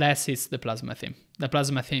 unless it's the Plasma theme. The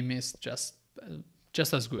Plasma theme is just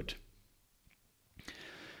as good.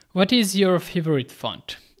 What is your favorite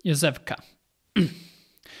font? Josefka.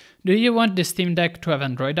 Do you want the Steam Deck to have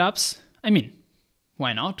Android apps? I mean,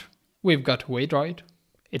 why not? We've got Waydroid.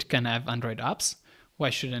 It can have Android apps.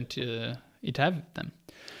 Why shouldn't it have them?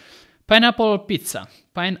 Pineapple pizza.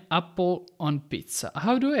 Pineapple on pizza.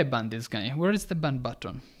 How do I ban this guy? Where is the ban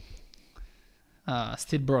button?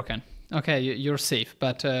 Still broken. Okay, you're safe,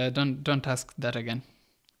 but don't ask that again.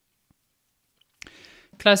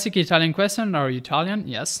 Classic Italian question. Are you Italian?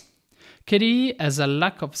 Yes. KDE has a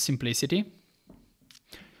lack of simplicity.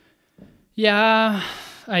 Yeah,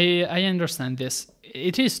 I understand this.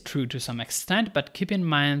 It is true to some extent, but keep in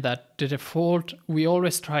mind that the default, we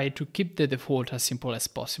always try to keep the default as simple as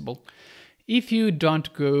possible. If you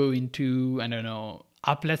don't go into, I don't know,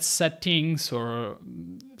 applet settings or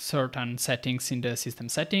certain settings in the system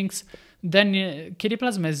settings, then KDE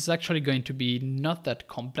Plasma is actually going to be not that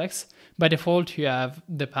complex. By default, you have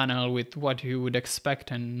the panel with what you would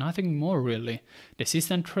expect and nothing more really. The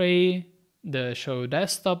system tray, the show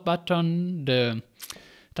desktop button, the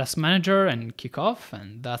task manager and kickoff,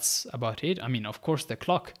 and that's about it. I mean, of course, the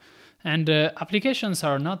clock. And applications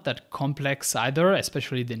are not that complex either,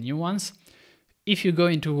 especially the new ones. If you go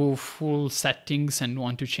into full settings and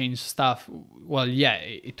want to change stuff, well, yeah,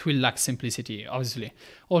 it will lack simplicity, obviously.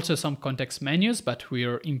 Also some context menus, but we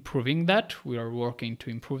are improving that. We are working to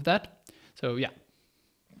improve that. So yeah.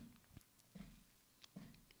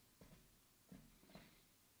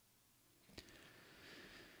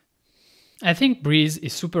 I think Breeze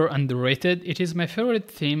is super underrated. It is my favorite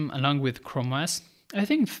theme along with Chrome OS. I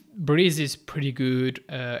think Breeze is pretty good,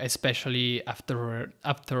 especially after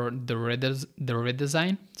the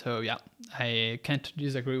redesign. So yeah, I can't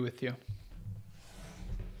disagree with you.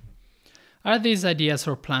 Are these ideas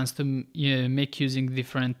or plans to make using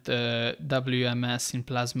different WMS in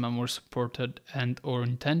Plasma more supported and/or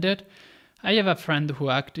intended? I have a friend who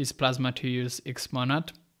hacked his Plasma to use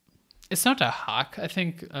Xmonad. It's not a hack. I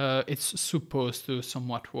think it's supposed to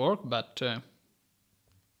somewhat work, but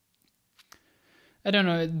I don't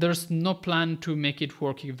know. There's no plan to make it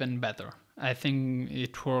work even better. I think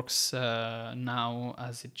it works now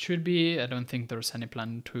as it should be. I don't think there's any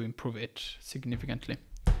plan to improve it significantly.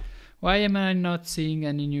 Why am I not seeing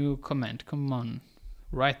any new comment? Come on,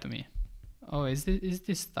 write to me. Oh, is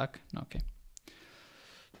this stuck? Okay.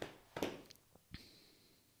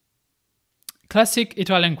 Classic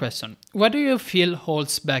Italian question. What do you feel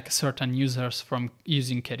holds back certain users from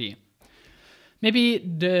using KDE? Maybe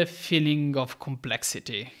the feeling of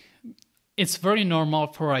complexity. It's very normal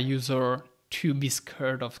for a user to be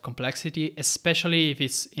scared of complexity, especially if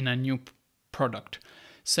it's in a new product.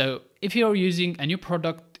 So if you're using a new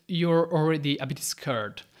product, you're already a bit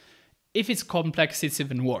scared. If it's complex, it's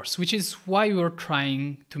even worse, which is why we're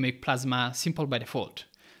trying to make Plasma simple by default,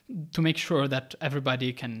 to make sure that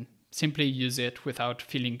everybody can simply use it without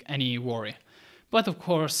feeling any worry. But of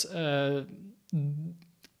course, KDE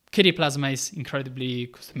Plasma is incredibly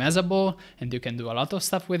customizable and you can do a lot of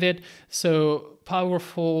stuff with it. So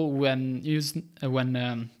powerful when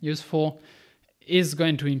useful is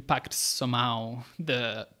going to impact somehow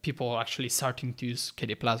the people actually starting to use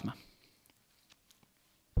KDE Plasma.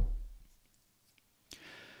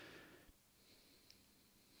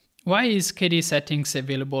 Why is KDE settings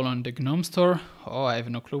available on the GNOME store? Oh, I have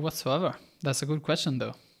no clue whatsoever. That's a good question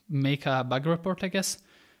though. Make a bug report, I guess.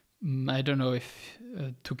 I don't know if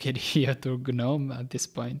to KDE or to GNOME at this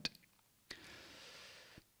point.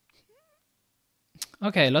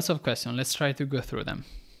 Okay, lots of questions. Let's try to go through them.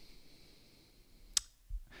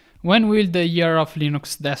 When will the year of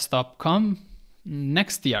Linux desktop come?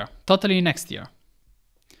 Next year. Totally next year.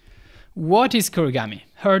 What is Kurigami?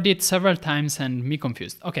 Heard it several times and me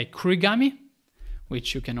confused. Okay, Kurigami,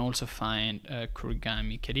 which you can also find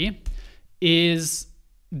Kurigami KDE, is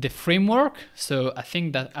the framework. So I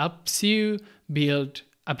think that helps you build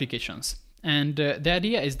applications. And the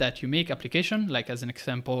idea is that you make application, like as an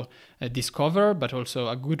example, Discover, but also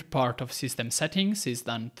a good part of system settings is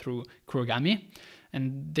done through Kurigami.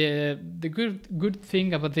 And the good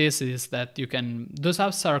thing about this is that you can, those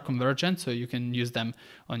apps are convergent, so you can use them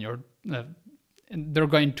on your, they're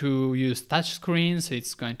going to use touch screens,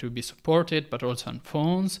 it's going to be supported, but also on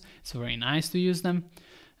phones. It's very nice to use them.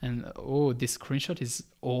 And oh, this screenshot is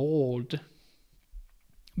old.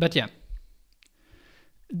 But yeah,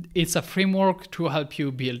 it's a framework to help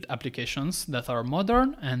you build applications that are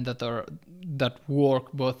modern and that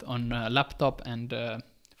work both on laptop and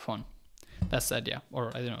phone. That's the idea, or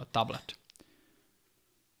I don't know, tablet.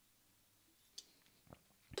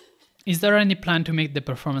 Is there any plan to make the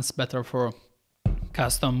performance better for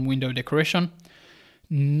custom window decoration?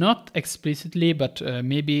 Not explicitly, but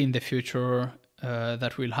maybe in the future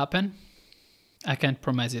that will happen. I can't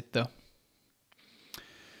promise it though.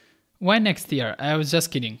 Why next year? I was just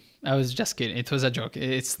kidding. It was a joke.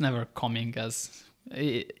 It's never coming as...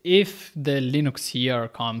 If the Linux year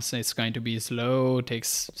comes, it's going to be slow,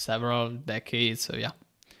 takes several decades, so yeah.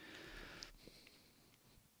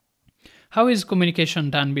 How is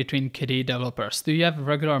communication done between KDE developers? Do you have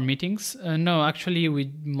regular meetings? No, actually,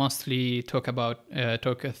 we mostly talk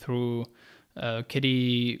through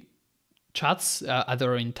KDE chats,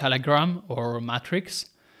 either in Telegram or Matrix,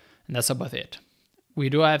 and that's about it. We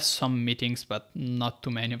do have some meetings, but not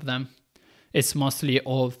too many of them. It's mostly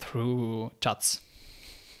all through chats.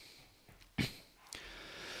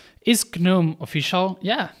 Is GNOME official?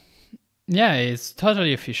 Yeah, it's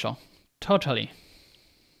totally official. Totally.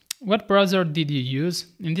 What browser did you use?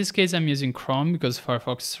 In this case, I'm using Chrome because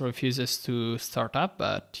Firefox refuses to start up,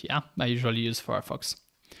 but yeah, I usually use Firefox.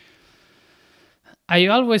 I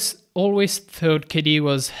always thought KDE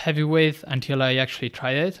was heavyweight until I actually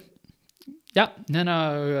tried it. Yeah, no,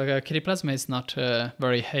 KDE Plasma is not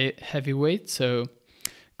very heavyweight, so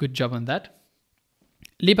good job on that.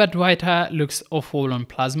 libadwaita looks awful on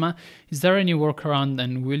Plasma. Is there any workaround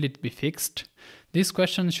and will it be fixed? This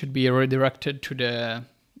question should be redirected to the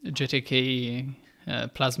GTK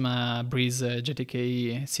Plasma Breeze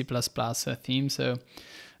GTK C++ theme, so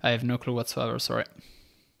I have no clue whatsoever, sorry.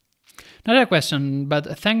 Another question,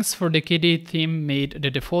 but thanks for the KDE theme made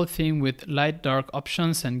the default theme with light dark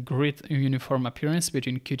options and great uniform appearance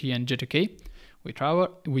between Qt and GTK.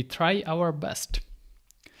 We try our best.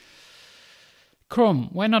 Chrome,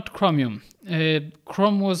 why not Chromium?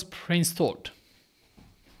 Chrome was pre-installed.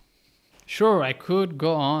 Sure, I could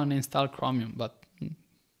go on install Chromium, but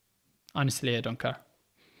honestly, I don't care.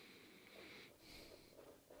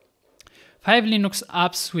 5 Linux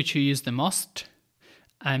apps which you use the most.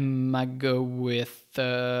 I'm gonna go with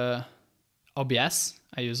OBS.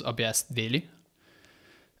 I use OBS daily.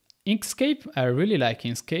 Inkscape, I really like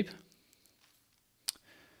Inkscape.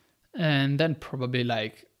 And then probably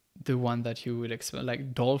like the one that you would expect,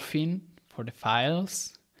 like Dolphin for the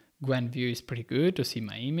files. GwenView is pretty good to see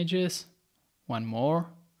my images. One more.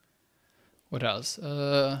 What else?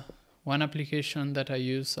 One application that I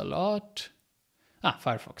use a lot.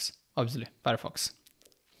 Firefox, obviously, Firefox.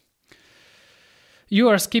 You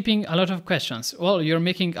are skipping a lot of questions. Well, you're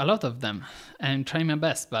making a lot of them. I'm trying my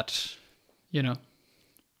best, but you know.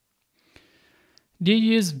 Do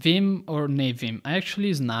you use Vim or Navim? I actually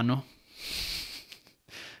use Nano.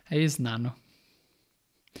 I use Nano.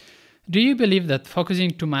 Do you believe that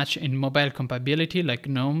focusing too much in mobile compatibility like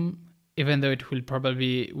GNOME, even though it will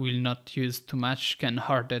probably not use too much, can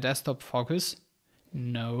hurt the desktop focus?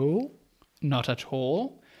 No, not at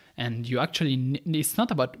all. And you actually, it's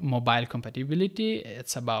not about mobile compatibility,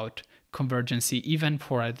 it's about convergency even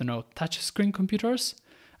for, I don't know, touchscreen computers.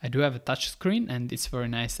 I do have a touchscreen and it's very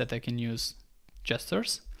nice that I can use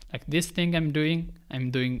gestures. Like this thing I'm doing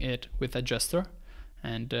it with a gesture.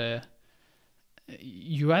 And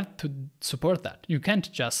you have to support that. You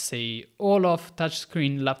can't just say all of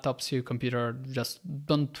touchscreen laptops your computer, just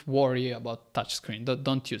don't worry about touchscreen,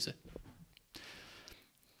 don't use it.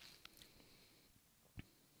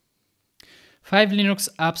 5 Linux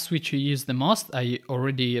apps which you use the most. I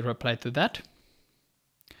already replied to that.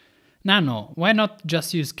 Nano, why not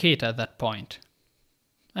just use Kate at that point?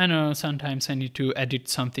 I know sometimes I need to edit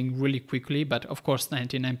something really quickly, but of course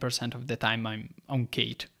 99% of the time I'm on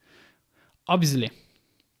Kate. Obviously.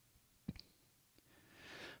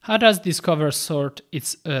 How does Discover sort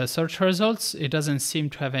its search results? It doesn't seem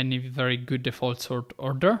to have any very good default sort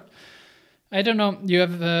order. I don't know, you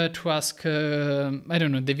have to ask, I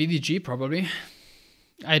don't know, the VDG probably.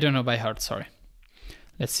 I don't know by heart, sorry.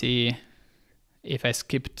 Let's see if I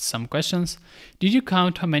skipped some questions. Did you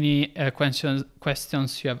count how many questions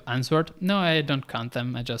you have answered? No, I don't count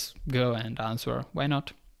them, I just go and answer, why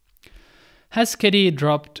not? Has KDE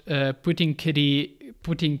dropped putting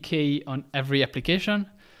K on every application?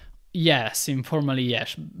 Yes, informally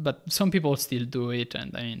yes, but some people still do it,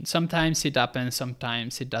 and I mean, sometimes it happens,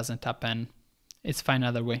 sometimes it doesn't happen. It's fine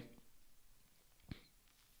either way.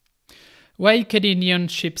 Why KDE Neon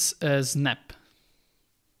ships Snap?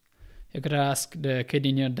 You could ask the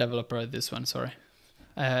KDE Neon developer this one, sorry.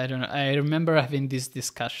 I don't know, I remember having this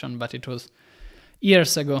discussion, but it was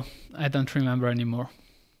years ago. I don't remember anymore.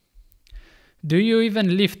 Do you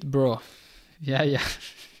even lift, bro? Yeah.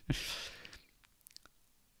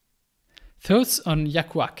 Thoughts on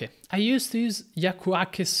Yakuake? I used to use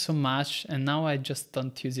Yakuake so much and now I just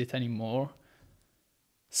don't use it anymore.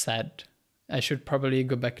 Sad. I should probably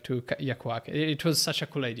go back to Yakuake. It was such a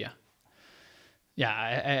cool idea.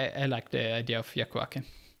 Yeah, I like the idea of Yakuake.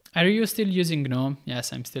 Are you still using GNOME?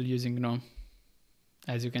 Yes, I'm still using GNOME.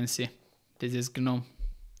 As you can see, this is GNOME.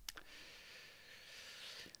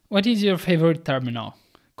 What is your favorite terminal?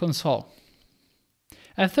 Console.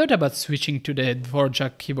 I thought about switching to the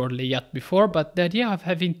Dvorak keyboard layout before, but the idea of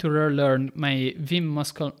having to relearn my Vim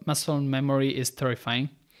muscle memory is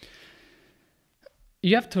terrifying.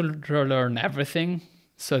 You have to relearn everything,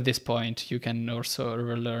 so at this point you can also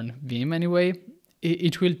relearn Vim anyway.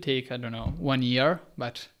 It will take, I don't know, 1 year,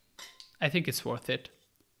 but I think it's worth it.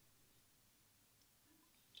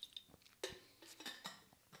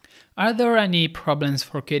 Are there any problems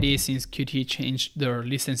for KDE since Qt changed their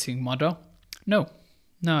licensing model? No,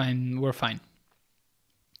 we're fine.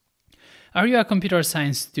 Are you a computer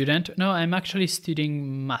science student? No, I'm actually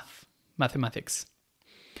studying mathematics.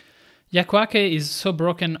 Yakuake is so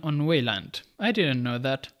broken on Wayland. I didn't know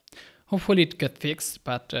that. Hopefully it got fixed,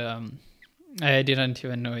 but I didn't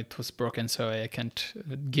even know it was broken, so I can't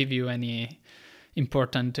give you any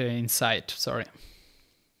important insight, sorry.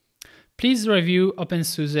 Please review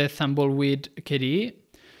OpenSUSE Tumbleweed KDE.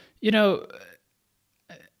 You know,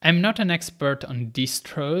 I'm not an expert on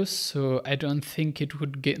distros, so I don't think it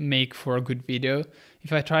would make for a good video.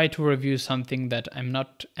 If I try to review something that I'm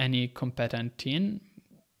not any competent in,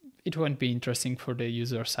 it won't be interesting for the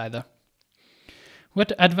users either.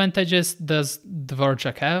 What advantages does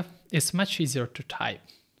Dvorak have? It's much easier to type,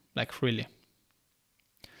 like really.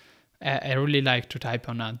 I really like to type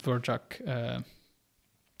on a Dvorak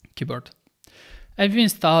keyboard. Have you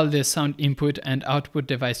installed the sound input and output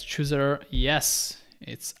device chooser? Yes,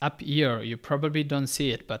 it's up here. You probably don't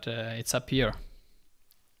see it, but it's up here.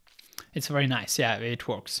 It's very nice. Yeah, it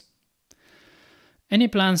works. Any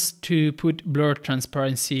plans to put blur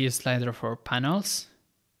transparency slider for panels?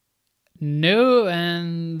 No,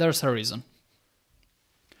 and there's a reason.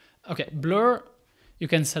 Okay, blur, you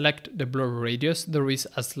can select the blur radius. There is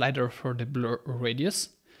a slider for the blur radius.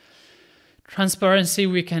 Transparency,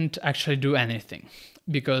 we can't actually do anything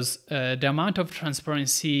because the amount of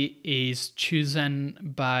transparency is chosen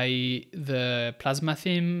by the plasma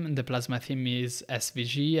theme. The plasma theme is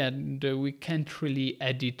SVG, and we can't really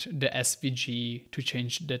edit the SVG to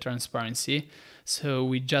change the transparency. So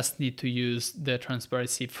we just need to use the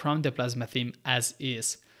transparency from the plasma theme as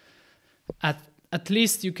is. At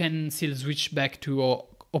least you can still switch back to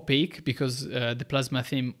opaque because the plasma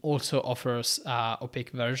theme also offers an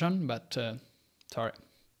opaque version, but sorry.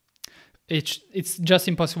 It's just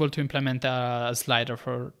impossible to implement a slider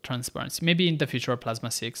for transparency. Maybe in the future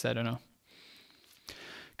Plasma 6, I don't know.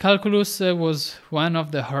 Calculus was one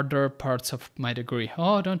of the harder parts of my degree.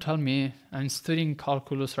 Oh, don't tell me. I'm studying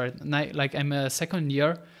calculus right now. Like I'm a second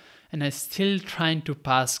year and I'm still trying to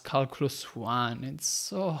pass Calculus 1. It's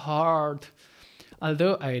so hard.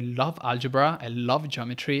 Although I love algebra, I love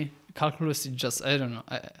geometry, calculus is just, I don't know.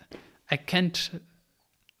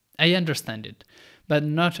 I understand it, but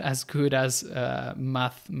not as good as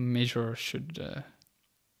math major should.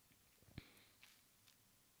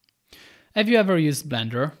 Have you ever used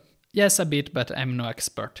Blender? Yes, a bit, but I'm no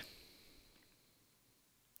expert.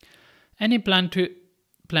 Any plan to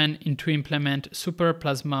implement Super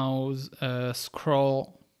Plasma's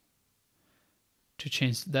scroll to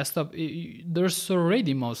change the desktop? There's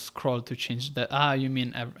already mouse scroll to change that. Ah, you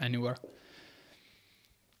mean anywhere?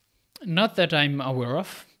 Not that I'm aware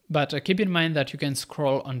of, but keep in mind that you can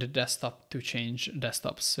scroll on the desktop to change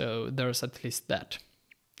desktops, so there's at least that.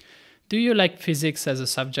 Do you like physics as a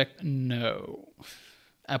subject? No.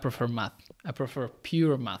 I prefer math. I prefer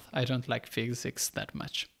pure math. I don't like physics that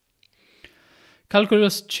much.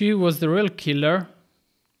 Calculus 2 was the real killer.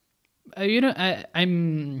 You know,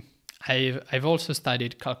 I've also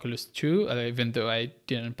studied Calculus 2, even though I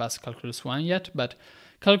didn't pass Calculus 1 yet, but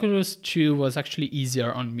Calculus 2 was actually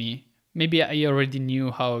easier on me. Maybe I already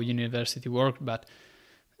knew how university worked, but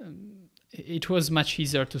it was much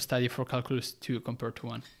easier to study for Calculus 2 compared to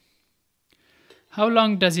 1. How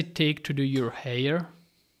long does it take to do your hair?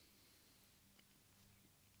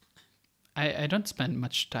 I don't spend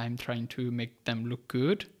much time trying to make them look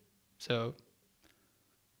good, so...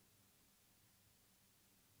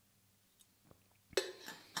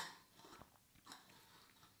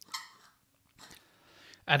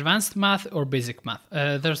 Advanced math or basic math?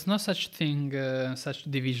 There's no such thing, such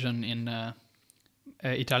division in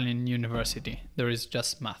Italian university. There is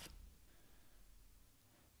just math.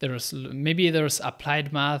 Maybe there's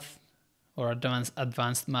applied math or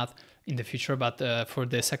advanced math in the future, but for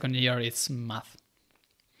the second year it's math.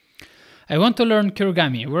 I want to learn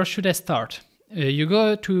Kirigami. Where should I start? You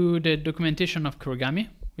go to the documentation of Kirigami,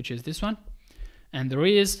 which is this one, and there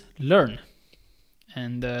is Learn.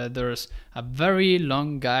 And there's a very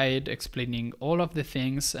long guide explaining all of the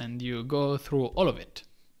things, and you go through all of it.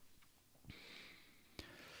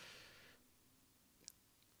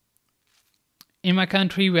 In my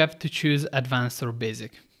country, we have to choose advanced or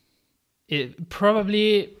basic.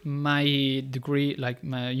 Probably my degree, like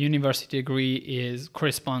my university degree,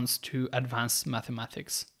 corresponds to advanced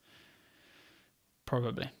mathematics.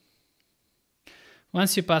 Probably.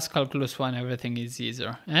 Once you pass Calculus 1, everything is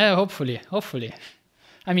easier. Hopefully.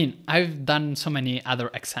 I mean, I've done so many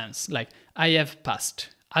other exams. Like, I have passed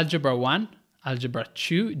Algebra 1, Algebra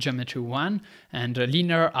 2, Geometry 1, and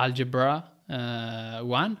Linear Algebra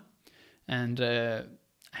 1. And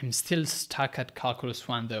I'm still stuck at Calculus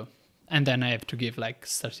 1, though. And then I have to give, like,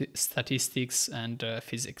 statistics and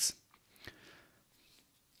physics.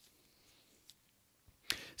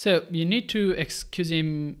 So, you need to excuse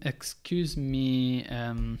me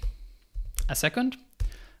a second.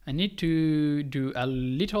 I need to do a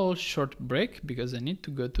little short break because I need to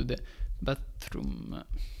go to the bathroom.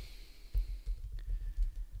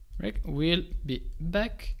 Break. We'll be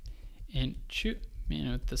back in 2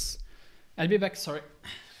 minutes. I'll be back, sorry.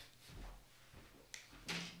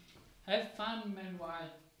 Have fun meanwhile.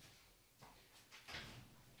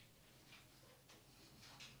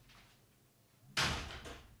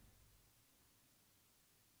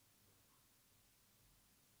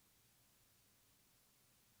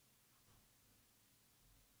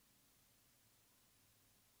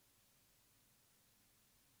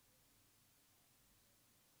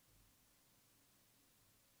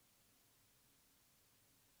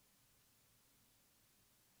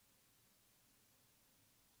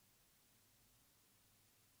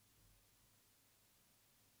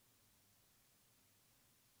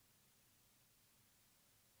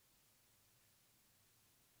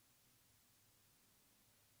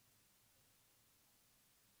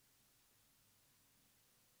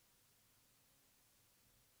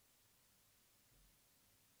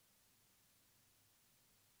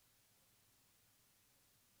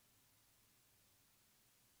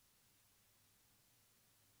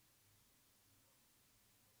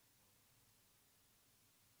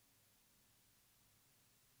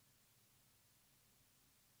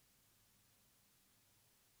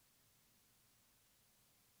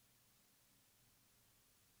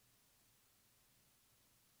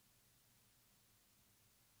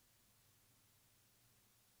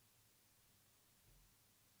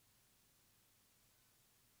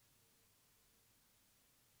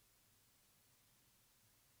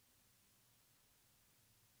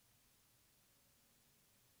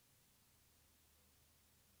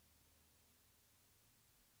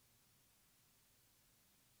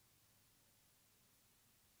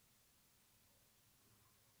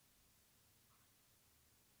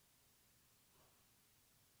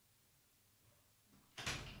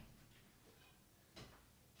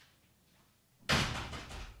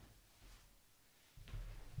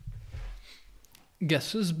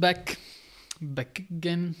 Guess who's back? Back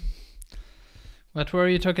again. What were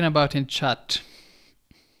you talking about in chat?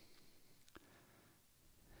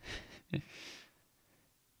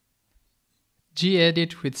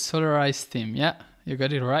 Gedit with Solarize theme. Yeah, you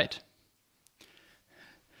got it right.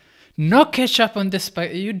 No ketchup on the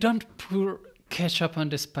spaghetti. You don't pour ketchup on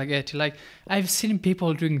the spaghetti. Like, I've seen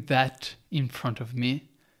people doing that in front of me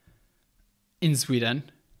in Sweden.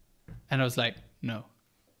 And I was like, no,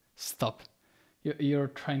 stop. You're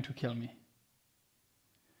trying to kill me.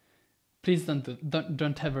 Please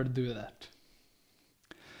don't ever do that.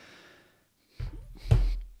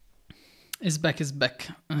 It's back.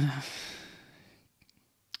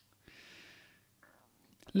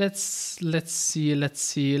 Let's see.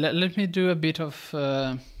 Let me do a bit of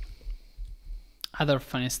other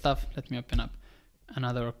funny stuff. Let me open up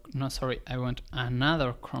another. No, sorry, I want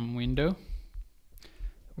another Chrome window.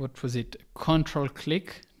 What was it? Control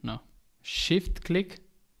click? No. Shift click?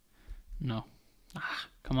 No.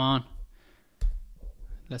 Come on.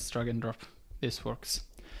 Let's drag and drop. This works.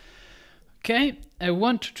 Okay, I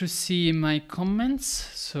want to see my comments,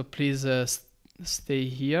 so please stay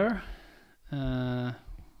here.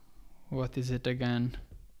 What is it again?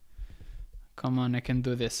 Come on, I can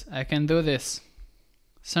do this.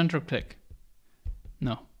 Center click.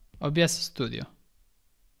 No. OBS Studio.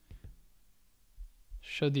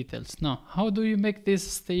 Show details. No. How do you make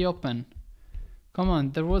this stay open? Come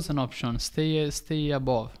on, there was an option. Stay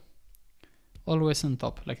above. Always on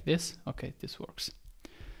top, like this. Okay, this works.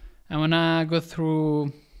 I wanna go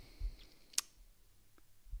through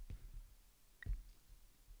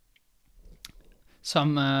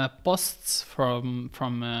some posts from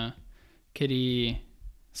KDE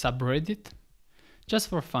subreddit, just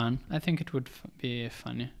for fun. I think it would be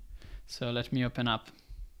funny. So let me open up.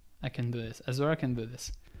 I can do this. Azure can do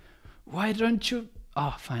this. Why don't you?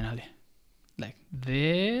 Oh, finally. Like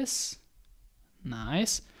this.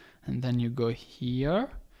 Nice. And then you go here.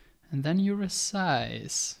 And then you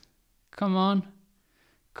resize. Come on.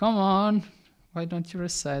 Come on. Why don't you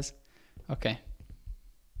resize? Okay.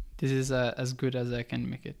 This is as good as I can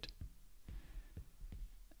make it.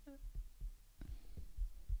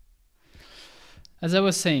 As I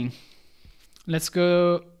was saying, let's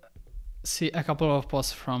go see a couple of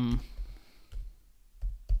posts from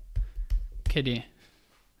KDE.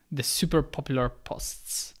 The super popular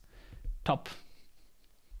posts. Top.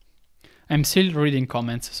 I'm still reading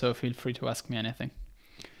comments, so feel free to ask me anything.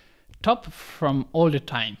 Top from all the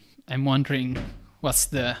time. I'm wondering what's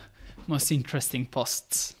the most interesting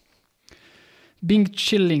posts. Bing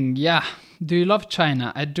chilling, yeah. Do you love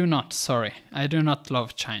China? I do not, sorry. I do not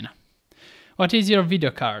love China. What is your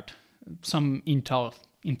video card? Some Intel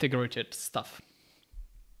integrated stuff.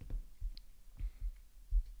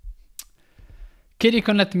 KDE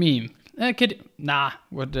Connect meme. Nah,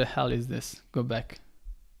 what the hell is this? Go back.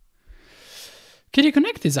 KDE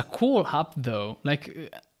Connect is a cool app though.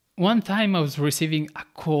 Like one time I was receiving a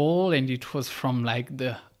call and it was from like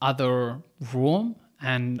the other room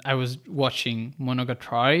and I was watching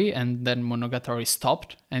Monogatari and then Monogatari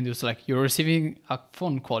stopped and it was like, you're receiving a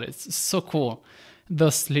phone call. It's so cool.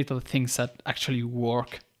 Those little things that actually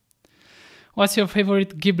work. What's your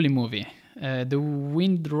favorite Ghibli movie? The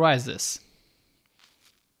Wind Rises.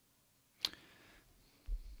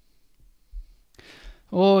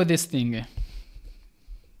 Oh, this thing.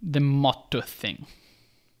 The motto thing.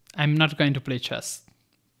 I'm not going to play chess.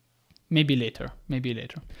 Maybe later.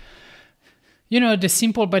 You know, the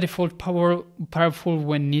simple by default powerful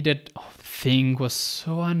when needed thing was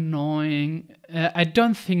so annoying. I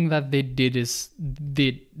don't think that they did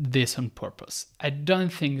this on purpose. I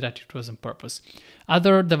don't think that it was on purpose.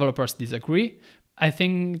 Other developers disagree. I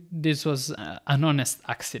think this was an honest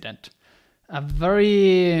accident. A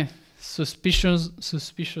very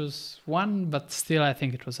suspicious one, but still I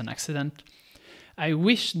think it was an accident. I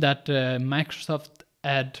wish that Microsoft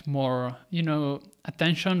had more,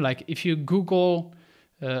 attention. Like if you Google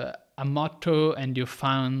a motto and you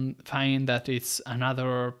find that it's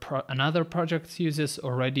another project uses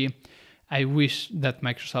already, I wish that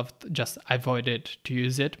Microsoft just avoided to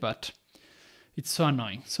use it, but it's so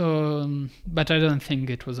annoying. So, but I don't think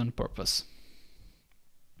it was on purpose.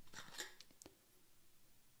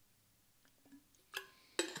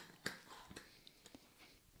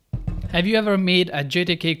 Have you ever made a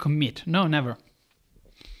JTK commit? No, never.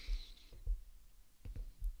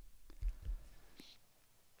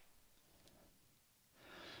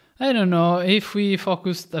 I don't know, if we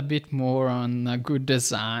focused a bit more on good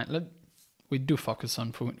design, we do focus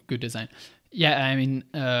on good design. Yeah, I mean,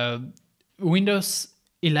 Windows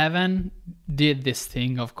 11 did this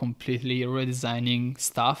thing of completely redesigning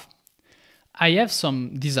stuff. I have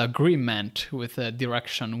some disagreement with the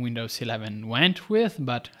direction Windows 11 went with,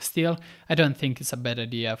 but still, I don't think it's a bad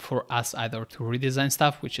idea for us either to redesign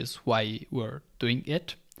stuff, which is why we're doing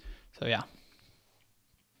it. So yeah.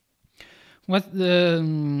 What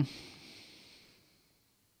the...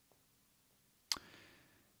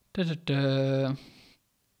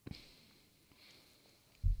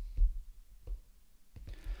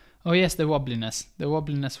 Oh yes, the wobbliness. The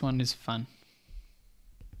wobbliness one is fun.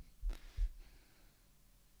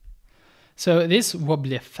 So this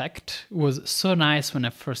wobbly effect was so nice when I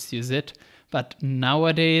first used it, but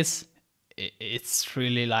nowadays it's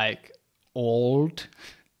really like old.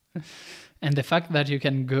 And the fact that you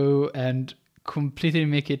can go and completely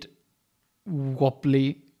make it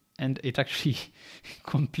wobbly and it actually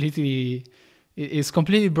is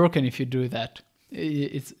completely broken if you do that.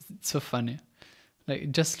 It's so funny.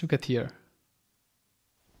 Like, just look at here.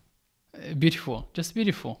 Beautiful, just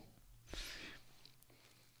beautiful.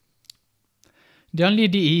 The only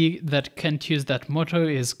DE that can't use that motto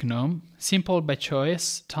is GNOME. Simple by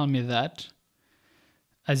choice, tell me that.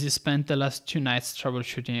 As you spent the last 2 nights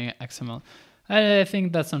troubleshooting XML. I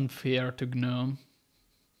think that's unfair to GNOME.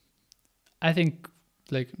 I think,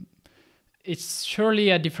 like, it's surely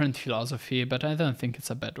a different philosophy, but I don't think it's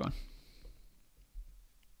a bad one.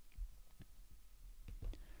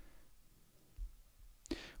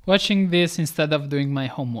 Watching this instead of doing my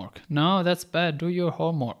homework. No, that's bad. Do your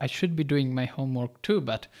homework. I should be doing my homework too,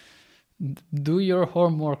 but do your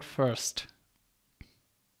homework first.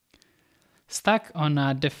 Stuck on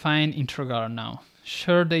a defined integral now.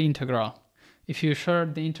 Share the integral. If you share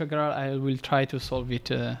the integral, I will try to solve it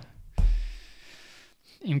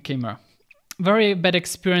in camera. Very bad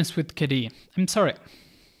experience with KDE. I'm sorry.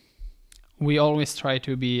 We always try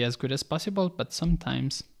to be as good as possible, but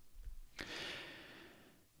sometimes...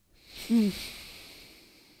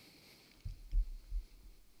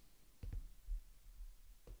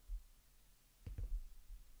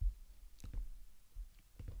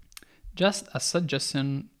 Just a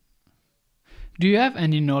suggestion. Do you have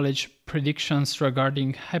any knowledge predictions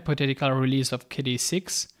regarding hypothetical release of KDE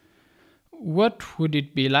 6? What would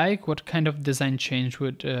it be like? What kind of design change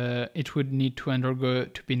would it would need to undergo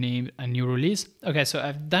to be named a new release? Okay, so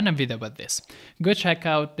I've done a video about this. Go check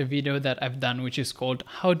out the video that I've done, which is called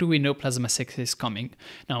How Do We Know Plasma 6 is Coming?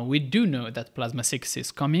 Now, we do know that Plasma 6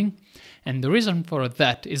 is coming, and the reason for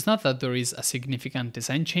that is not that there is a significant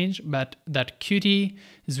design change, but that Qt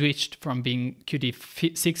switched from being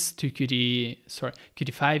Qt 6 to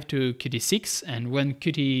Qt 5 to Qt 6, and when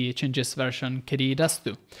Qt changes version, KDE does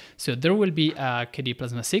too. So there will be a KDE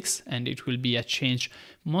Plasma 6, and it will be a change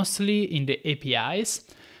mostly in the APIs.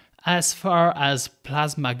 As far as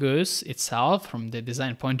Plasma goes itself, from the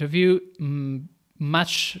design point of view,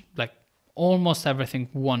 much like almost everything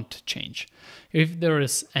won't change. If there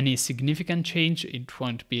is any significant change, it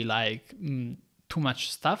won't be like too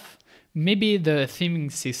much stuff. Maybe the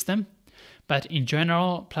theming system, but in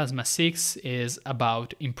general, Plasma 6 is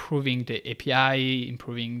about improving the API,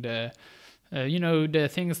 improving the the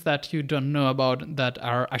things that you don't know about that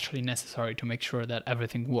are actually necessary to make sure that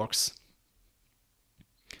everything works.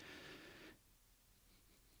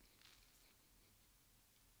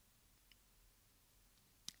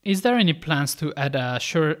 Is there any plans to add a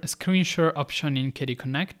screen share option in KDE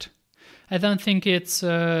Connect? I don't think it's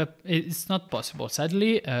not possible.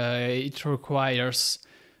 Sadly, it requires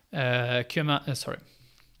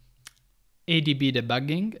ADB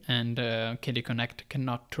debugging, and KDE Connect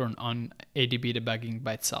cannot turn on ADB debugging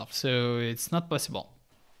by itself, so it's not possible.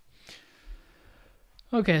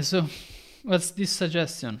 Okay, so what's this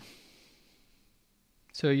suggestion?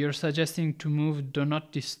 So you're suggesting to move do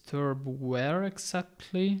not disturb where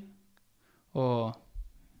exactly? Oh,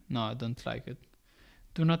 no, I don't like it.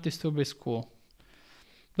 Do not disturb is cool.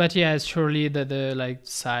 But yeah, surely the like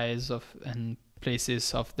size of and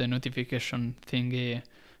places of the notification thingy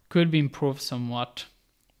could be improved somewhat.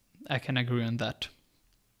 I can agree on that.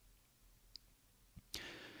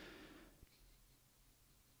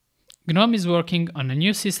 GNOME is working on a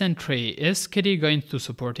new system tray. Is KDE going to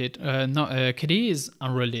support it? No, KDE is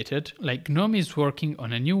unrelated. Like GNOME is working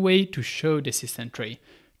on a new way to show the system tray.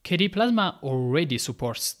 KDE Plasma already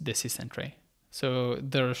supports the system tray. So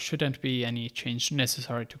there shouldn't be any change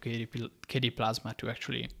necessary to KDE Plasma to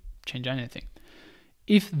actually change anything.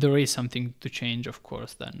 If there is something to change, of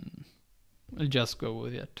course, then I'll just go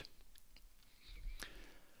with it.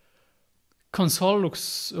 Console looks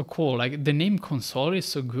so cool. Like the name console is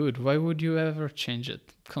so good. Why would you ever change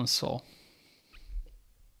it? Console.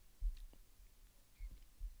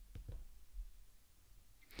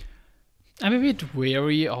 I'm a bit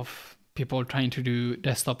wary of people trying to do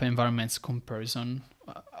desktop environments comparison.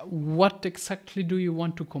 What exactly do you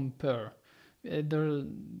want to compare? There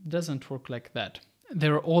doesn't work like that.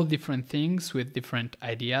 They're all different things with different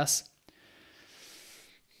ideas.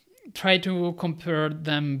 Try to compare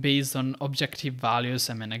them based on objective values.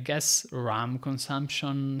 I mean, I guess RAM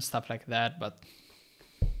consumption, stuff like that, but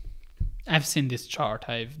I've seen this chart,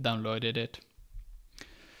 I've downloaded it.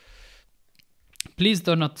 Please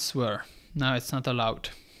do not swear. No, it's not allowed.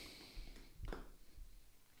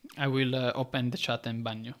 I will open the chat and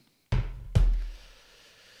ban you.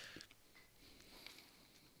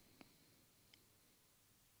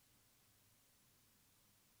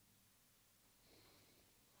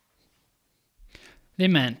 They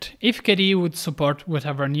meant, if KDE would support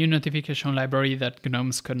whatever new notification library that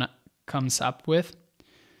GNOME comes up with,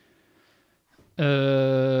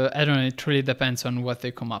 I don't know, it really depends on what they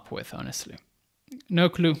come up with, honestly. No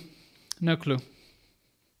clue. No clue.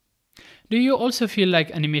 Do you also feel like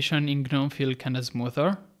animation in GNOME feel kind of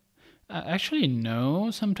smoother? Actually, no.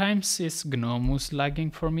 Sometimes it's GNOME who's lagging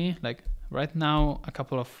for me. Like right now, a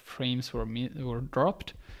couple of frames were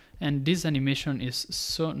dropped, and this animation is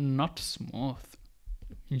so not smooth.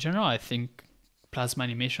 In general, I think Plasma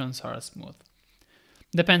animations are smooth.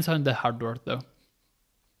 Depends on the hardware, though.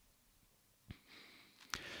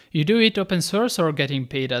 You do it open source or getting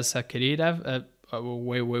paid as a KDE dev?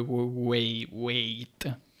 Wait.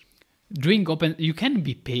 Doing you can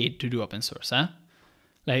be paid to do open source, huh?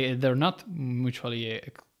 Like they're not mutually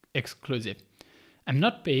exclusive. I'm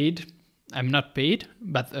not paid,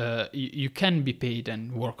 but you can be paid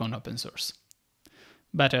and work on open source.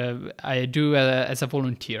 But I do as a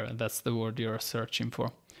volunteer. That's the word you're searching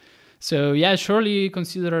for. So yeah, surely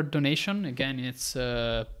consider a donation. Again, it's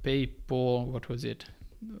PayPal. What was it?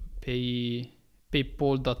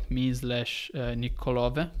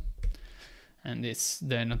 paypal.me/Nikolove, and it's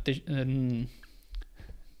the notation.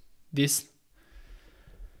 This.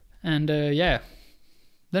 And yeah,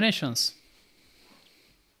 donations.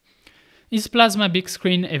 Is Plasma Big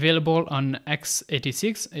Screen available on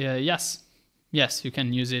x86? Yes. Yes, you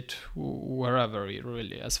can use it wherever,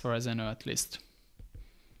 really, as far as I know, at least.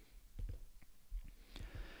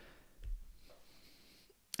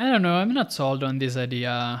 I don't know, I'm not sold on this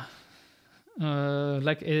idea. Trying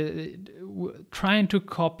to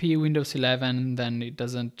copy Windows 11, then it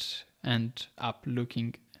doesn't end up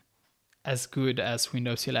looking as good as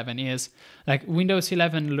Windows 11 is. Like, Windows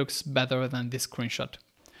 11 looks better than this screenshot.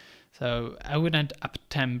 So I wouldn't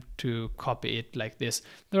attempt to copy it like this.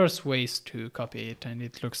 There's ways to copy it and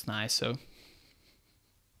it looks nice, so.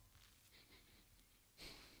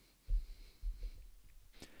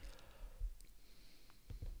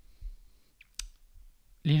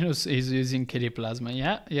 Linus is using KDE Plasma.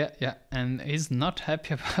 Yeah. And he's not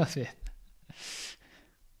happy about it.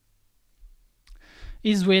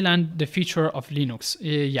 Is Wayland the future of Linux?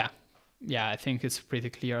 Yeah, I think it's pretty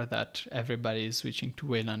clear that everybody is switching to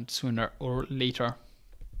Wayland sooner or later.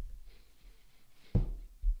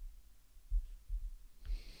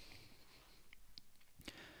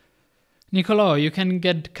 Niccolo, you can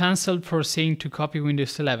get cancelled for saying to copy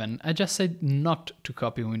Windows 11. I just said not to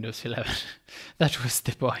copy Windows 11. That was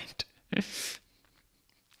the point.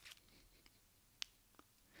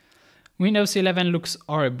 Windows 11 looks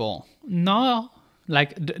horrible. No,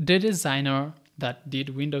 like the designer that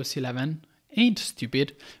did Windows 11 ain't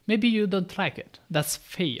stupid. Maybe you don't like it. That's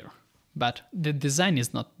fair. But the design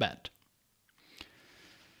is not bad.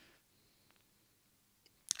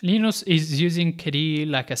 Linus is using KDE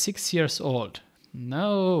like a 6 years old.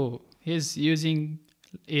 No, he's using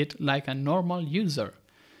it like a normal user.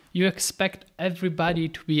 You expect everybody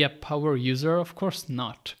to be a power user? Of course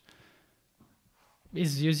not.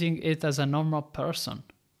 He's using it as a normal person.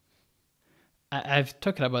 I've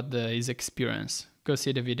talked about his experience. Go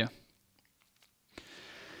see the video.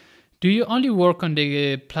 Do you only work on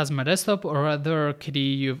the Plasma desktop or other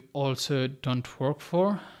KDE you also don't work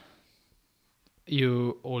for?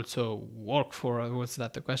 You also work for, was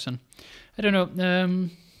that the question? I don't know.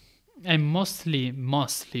 I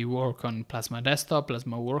mostly work on Plasma desktop,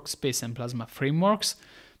 Plasma workspace and Plasma frameworks.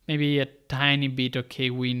 Maybe a tiny bit of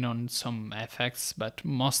KWin on some effects, but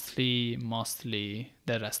mostly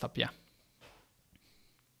the desktop, yeah.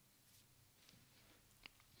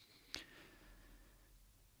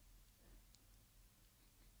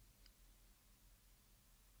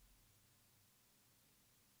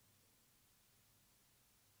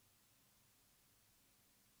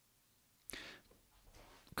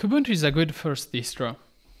 Kubuntu is a good first distro.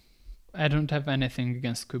 I don't have anything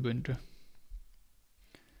against Kubuntu.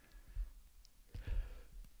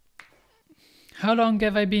 How long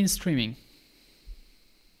have I been streaming?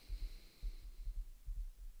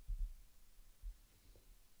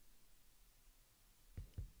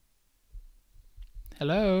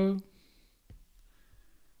 Hello?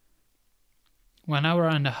 1 hour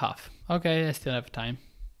and a half. Okay, I still have time.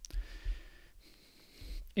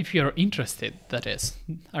 If you're interested, that is.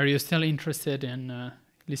 Are you still interested in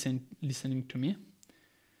listening to me?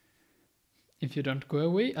 If you don't go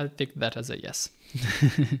away, I'll take that as a yes.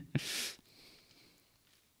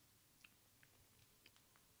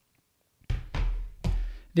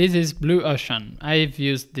 This is Blue Ocean. I've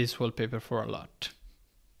used this wallpaper for a lot.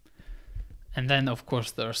 And then, of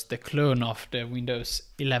course, there's the clone of the Windows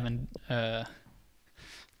 11.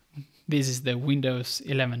 This is the Windows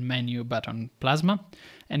 11 menu button Plasma.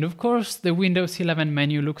 And of course, the Windows 11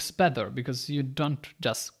 menu looks better because you don't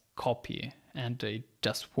just copy and it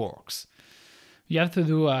just works. You have to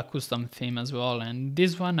do a custom theme as well. And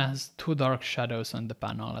this one has 2 dark shadows on the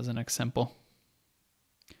panel as an example.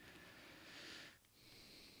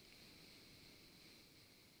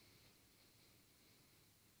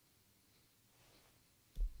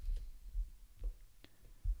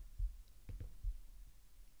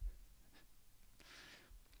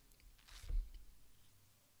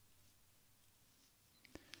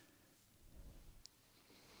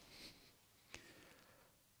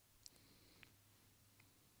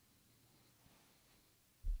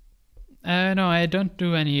 No, I don't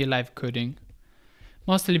do any live coding.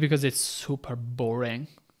 Mostly because it's super boring.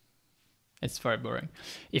 It's very boring.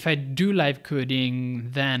 If I do live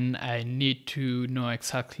coding, then I need to know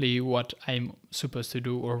exactly what I'm supposed to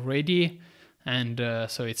do already. And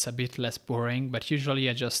so it's a bit less boring. But usually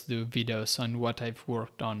I just do videos on what I've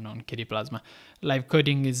worked on KDE Plasma. Live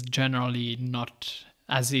coding is generally not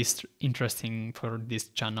as interesting for this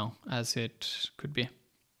channel as it could be.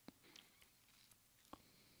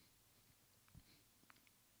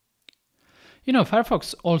 You know,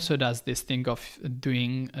 Firefox also does this thing of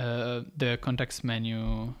doing the context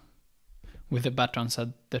menu with the buttons at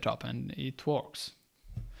the top, and it works.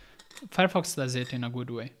 Firefox does it in a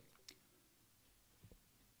good way.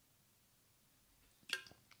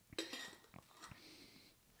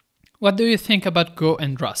 What do you think about Go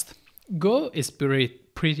and Rust? Go is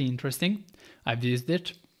pretty interesting. I've used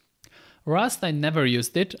it. Rust, I never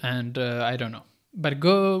used it, and I don't know. But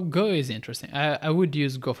Go is interesting. I would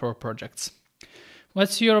use Go for projects.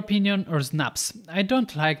 What's your opinion on snaps? I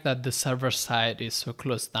don't like that the server side is so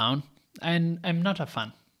closed down, and I'm not a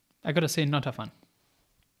fan. I gotta say, not a fan.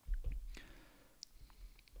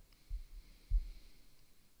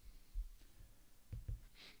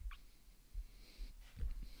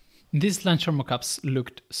 These launcher mockups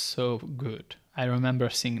looked so good. I remember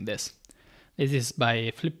seeing this. This is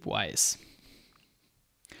by Flipwise.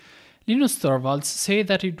 Linus Torvalds say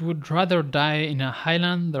that it would rather die in a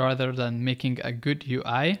highland rather than making a good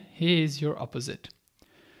UI. He is your opposite.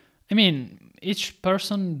 I mean, each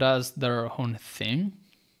person does their own thing.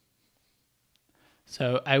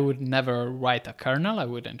 So I would never write a kernel. I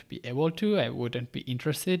wouldn't be able to. I wouldn't be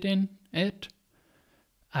interested in it.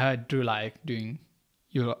 I do like doing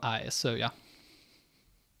UI, so yeah.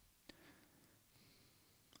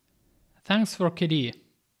 Thanks for KDE.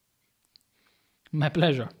 My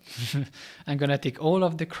pleasure. I'm gonna take all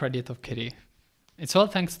of the credit of KDE. It's all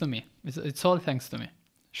thanks to me. It's all thanks to me,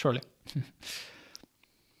 surely.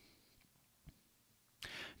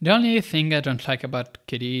 The only thing I don't like about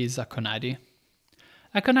KDE is Akonadi.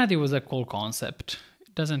 Akonadi was a cool concept.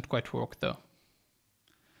 It doesn't quite work though.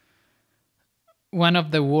 One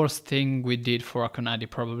of the worst things we did for Akonadi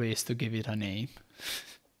probably is to give it a name.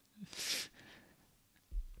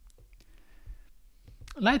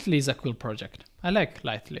 Lightly is a cool project. I like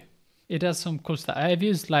Lightly. It has some cool stuff. I've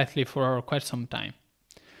used Lightly for quite some time.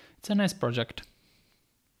 It's a nice project.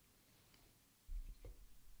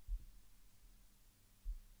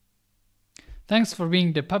 Thanks for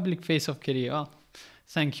being the public face of KDE. Well,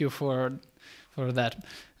 thank you for that.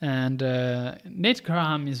 And Nate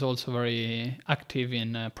Graham is also very active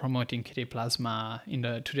in promoting KDE Plasma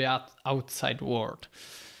to the outside world,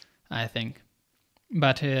 I think.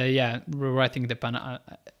 But yeah, rewriting the panel,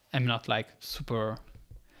 I'm not like super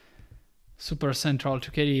central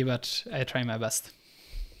to KDE, but I try my best.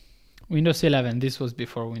 Windows 11, this was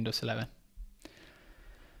before Windows 11.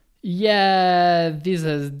 Yeah,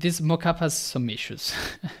 this mockup has some issues.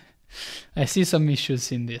 I see some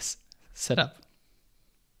issues in this setup.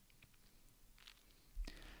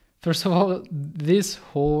 First of all, this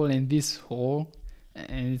hole and this hole,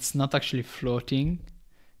 and it's not actually floating.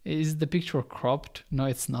 Is the picture cropped? No,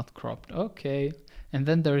 it's not cropped. Okay. And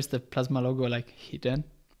then there is the Plasma logo like hidden.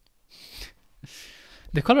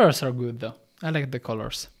 The colors are good though. I like the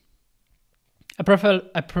colors. I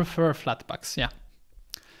prefer Flatpaks, yeah.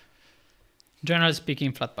 Generally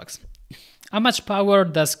speaking, Flatpaks. How much power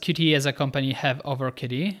does Qt as a company have over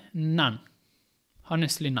KDE? None.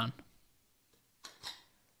 Honestly, none.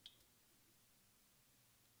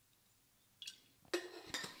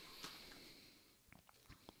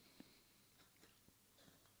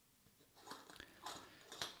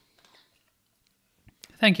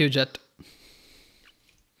 Thank you, Jet.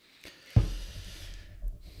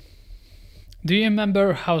 Do you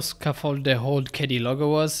remember how scaffold the old KDE logo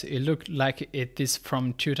was? It looked like it is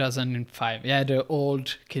from 2005. Yeah, the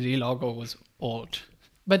old KDE logo was old.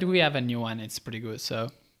 But we have a new one, it's pretty good, so.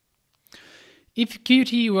 If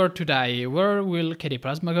Qt were to die, where will KDE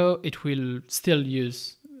Plasma go? It will still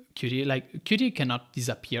use Qt. Like, Qt cannot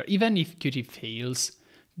disappear. Even if Qt fails,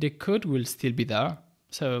 the code will still be there.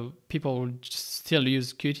 So people will still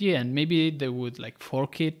use Qt, and maybe they would like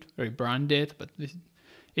fork it, rebrand it, but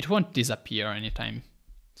it won't disappear anytime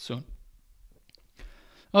soon.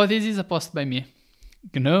 Oh, this is a post by me.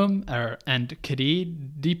 GNOME and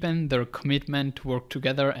KDE deepen their commitment to work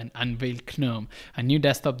together and unveil GNOME, a new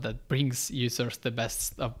desktop that brings users the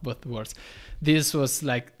best of both worlds. This was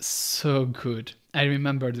like so good. I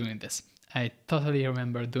remember doing this. I totally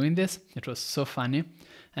remember doing this. It was so funny.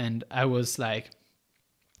 And I was like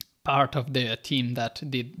part of the team that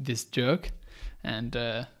did this joke. And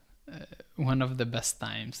one of the best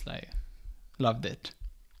times, like, loved it.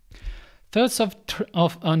 Thoughts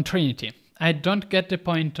on Trinity. I don't get the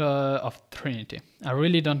point of Trinity. I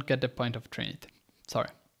really don't get the point of Trinity. Sorry.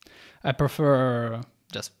 I prefer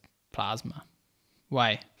just Plasma.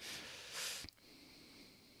 Why?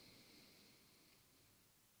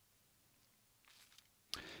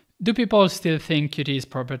 Do people still think Qt is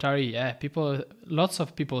proprietary? Yeah, lots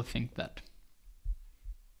of people think that.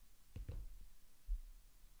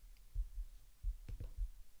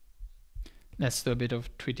 Let's do a bit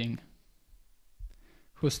of tweeting.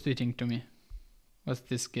 Who's tweeting to me? What's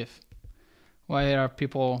this GIF? Why are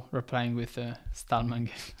people replying with a Stallman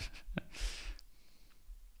GIF?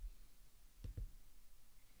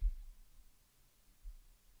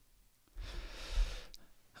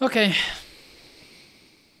 Okay.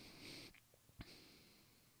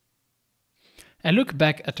 I look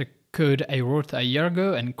back at the code I wrote a year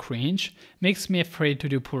ago and cringe. Makes me afraid to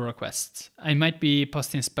do pull requests. I might be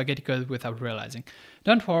posting spaghetti code without realizing.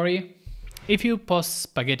 Don't worry. If you post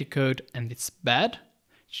spaghetti code and it's bad,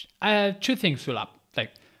 two things will happen.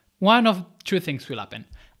 Like, one of two things will happen.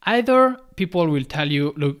 Either people will tell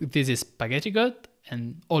you, look, this is spaghetti code,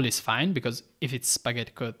 and all is fine, because if it's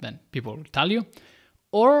spaghetti code, then people will tell you.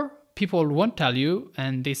 Or people won't tell you,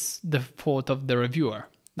 and this is the fault of the reviewer.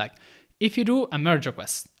 Like, if you do a merge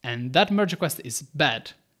request, and that merge request is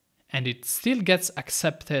bad, and it still gets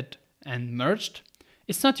accepted and merged,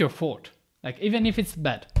 it's not your fault. Like, even if it's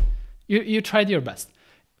bad. You tried your best.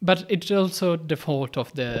 but it's also the fault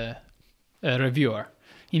of the reviewer.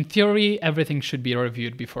 In theory, everything should be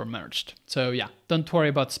reviewed before merged. So yeah, don't worry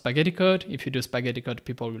about spaghetti code. If you do spaghetti code,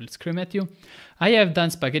 people will scream at you. I have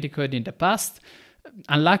done spaghetti code in the past.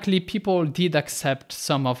 Unluckily, people did accept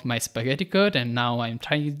some of my spaghetti code, and now I'm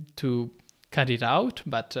trying to cut it out.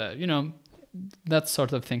 But, you know, that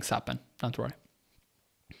sort of things happen. Don't worry.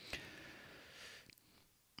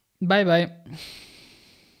 Bye-bye.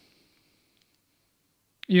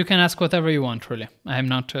 You can ask whatever you want, really. I'm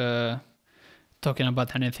not talking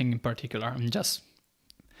about anything in particular. I'm just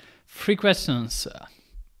free questions.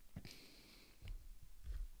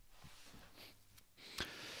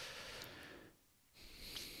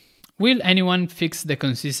 Will anyone fix the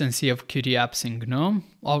consistency of Qt apps in GNOME?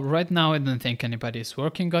 Well, right now I don't think anybody is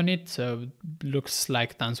working on it, so looks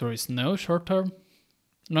like the answer is no short term.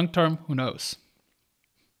 Long term, who knows?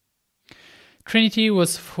 Trinity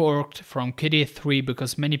was forked from KDE 3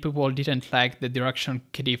 because many people didn't like the direction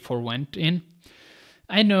KDE 4 went in.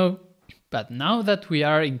 I know, but now that we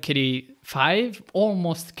are in KDE 5,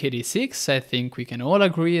 almost KDE 6, I think we can all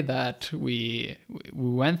agree that we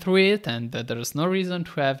went through it and that there is no reason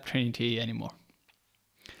to have Trinity anymore.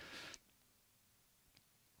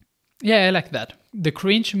 Yeah, I like that. The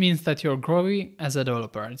cringe means that you're growing as a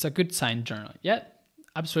developer. It's a good sign generally. Yeah,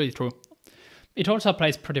 absolutely true. It also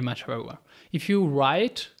applies pretty much everywhere. If you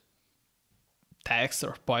write text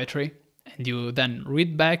or poetry and you then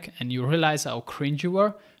read back and you realize how cringe you were,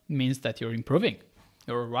 it means that you're improving.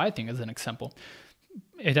 You're writing, as an example.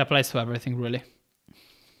 It applies to everything, really.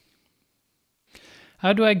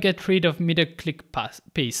 How do I get rid of middle click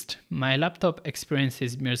paste? My laptop experience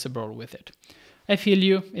is miserable with it. I feel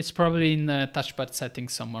you. It's probably in the touchpad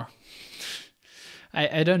settings somewhere.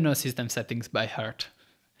 I don't know system settings by heart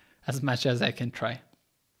as much as I can try.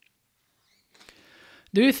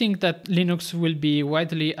 Do you think that Linux will be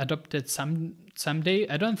widely adopted someday?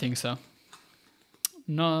 I don't think so.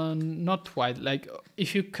 No, not wide. Like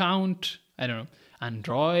if you count, I don't know,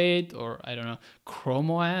 Android or I don't know,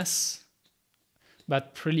 Chrome OS,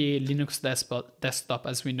 but really Linux desktop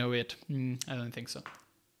as we know it, I don't think so.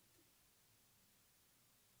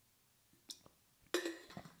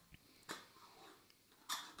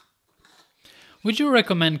 Would you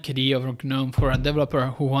recommend KDE over GNOME for a developer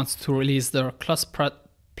who wants to release their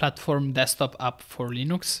cross-platform desktop app for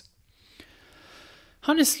Linux?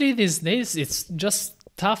 Honestly, these days, it's just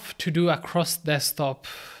tough to do a cross-desktop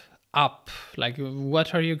app. Like,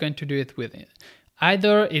 what are you going to do it with?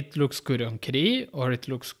 Either it looks good on KDE, or it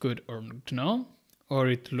looks good on GNOME, or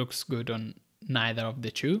it looks good on neither of the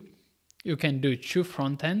two. You can do two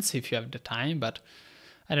front ends if you have the time, but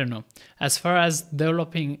I don't know. As far as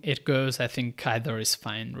developing it goes, I think either is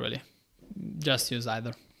fine, really. Just use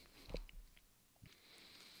either.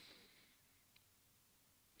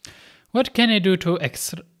 What can I do to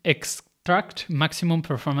extract maximum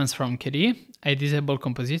performance from KDE? I disable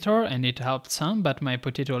Compositor and it helped some, but my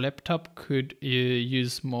potato laptop could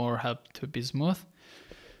use more help to be smooth.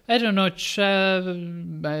 I don't know,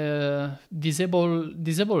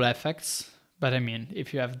 disable effects, but I mean,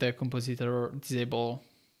 if you have the Compositor disable,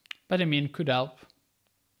 but I mean, could help.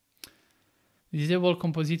 Disable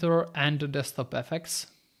Compositor and the desktop effects.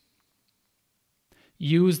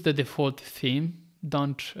 Use the default theme.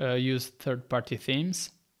 Don't use third-party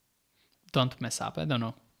themes. Don't mess up. I don't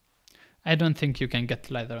know. I don't think you can get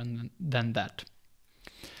lighter than that.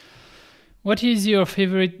 What is your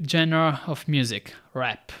favorite genre of music?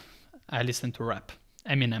 Rap. I listen to rap.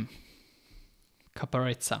 Eminem.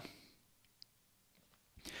 Caparezza.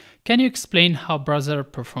 Can you explain how browser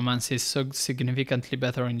performance is so significantly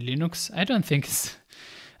better in Linux? I don't think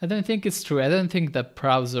it's true. I don't think that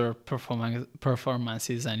browser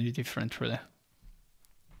performance is any different, really.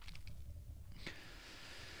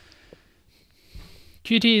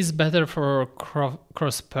 Qt is better for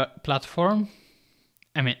cross-platform.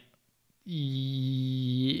 I mean,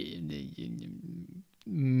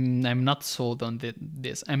 I'm not sold on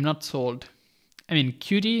this. I'm not sold. I mean,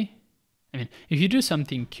 Qt. I mean, if you do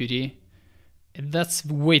something Qt, that's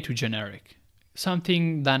way too generic.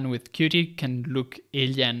 Something done with Qt can look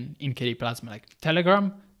alien in KDE Plasma, like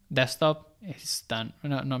Telegram desktop is done.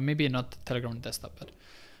 No, maybe not Telegram desktop, but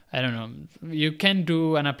I don't know. You can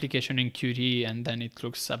do an application in Qt and then it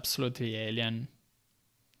looks absolutely alien.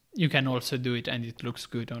 You can also do it and it looks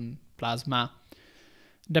good on Plasma.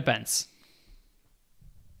 Depends.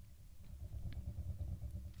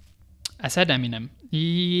 I said Eminem.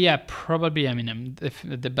 Yeah, probably Eminem,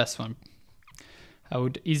 the best one. I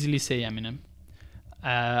would easily say Eminem.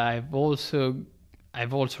 I've also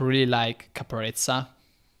really like Caparezza.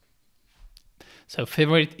 So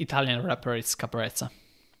favorite Italian rapper is Caparezza.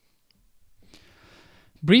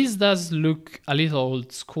 Breeze does look a little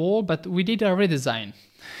old school, but we did a redesign.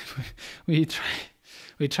 we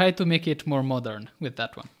tried to make it more modern with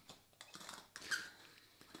that one.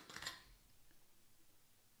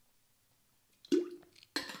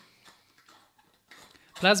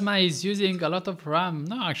 Plasma is using a lot of RAM.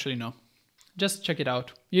 No, actually no. Just check it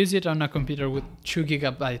out. Use it on a computer with 2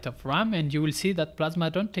 GB of RAM and you will see that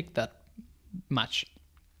Plasma don't take that much.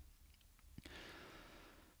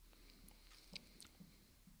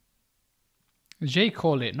 Jay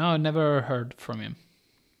Coley. No, never heard from him.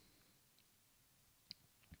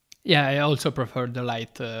 Yeah, I also prefer the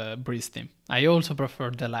light breeze theme. I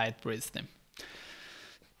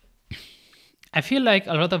feel like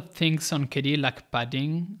a lot of things on KDE lack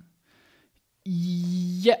padding.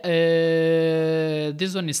 Yeah,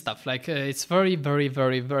 this one is tough. Like it's very, very,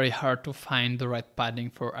 very, very hard to find the right padding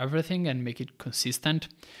for everything and make it consistent.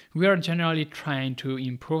 We are generally trying to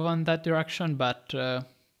improve on that direction, but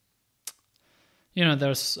you know,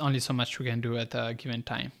 there's only so much we can do at a given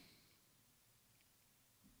time.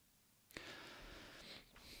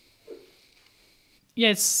 Yeah,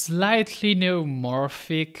 it's slightly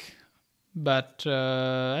neomorphic, but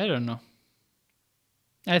I don't know.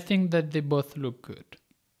 I think that they both look good.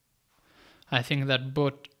 I think that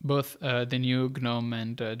both the new GNOME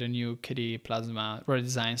and the new KDE Plasma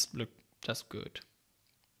redesigns look just good.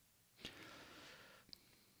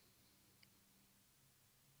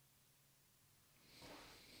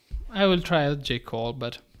 I will try out J. Cole,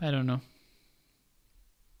 but I don't know.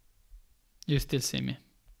 You still see me.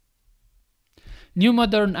 New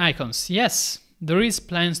modern icons. Yes, there is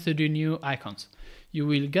plans to do new icons. You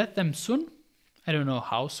will get them soon. I don't know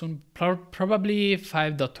how soon. Probably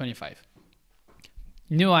 5.25.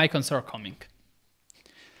 New icons are coming.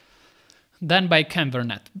 Done by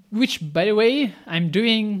Canvernet, which, by the way, I'm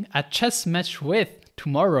doing a chess match with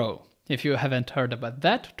tomorrow. If you haven't heard about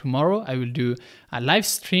that, tomorrow I will do a live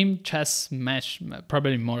stream chess match,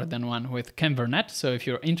 probably more than one, with Canvernet. So if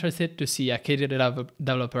you're interested to see a KDE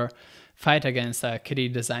developer fight against a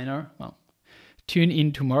KDE designer, well, tune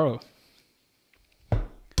in tomorrow.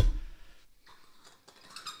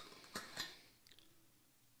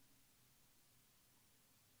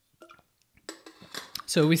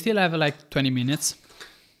 So we still have like 20 minutes.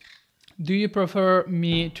 Do you prefer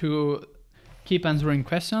me to keep answering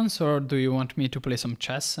questions, or do you want me to play some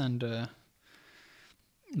chess and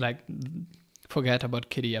like forget about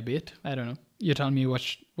KDE a bit? I don't know. You tell me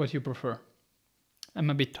what you prefer. I'm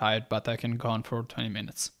a bit tired, but I can go on for 20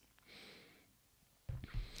 minutes.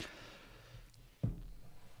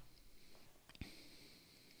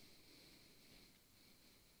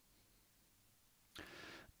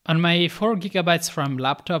 On my 4 GB RAM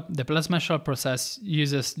laptop, the Plasma Shell process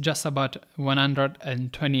uses just about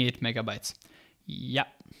 128 megabytes. Yeah.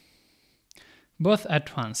 Both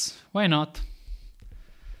at once. Why not?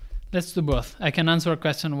 Let's do both. I can answer a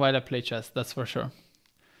question while I play chess, that's for sure.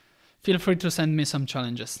 Feel free to send me some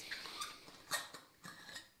challenges.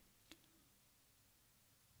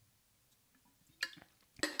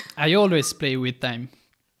 I always play with time.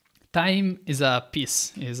 Time is a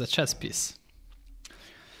piece, is a chess piece.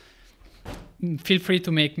 Feel free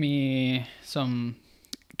to make me some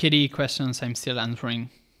KDE questions I'm still answering.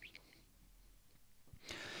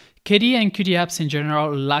 KDE and Qt apps in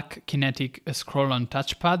general lack kinetic scroll on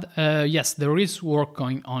touchpad. Yes, there is work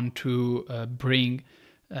going on to bring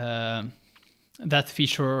that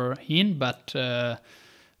feature in, but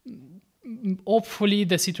hopefully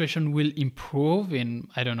the situation will improve in,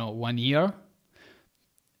 I don't know, 1 year.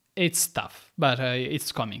 It's tough, but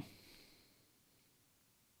it's coming.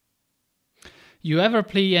 You ever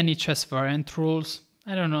play any chess variant rules?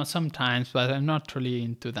 I don't know, sometimes, but I'm not really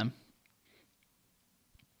into them.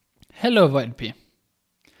 Hello, VoidP.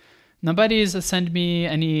 Nobody's sent me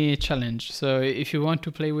any challenge, so if you want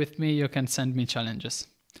to play with me, you can send me challenges.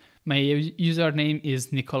 My username is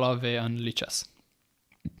Nikolove on Lichess.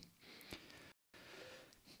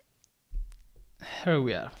 Here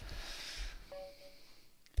we are.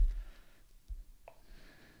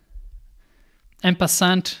 En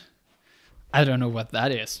passant, I don't know what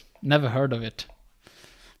that is. Never heard of it.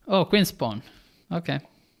 Oh, Queen Spawn. Okay.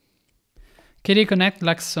 KDE Connect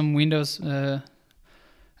lacks some Windows. I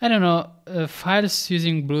don't know. Files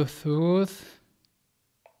using Bluetooth.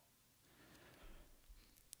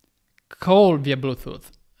 Call via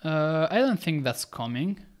Bluetooth. I don't think that's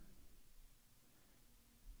coming.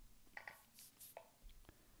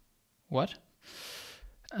 What?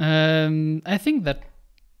 I think that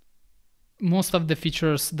most of the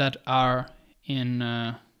features that are in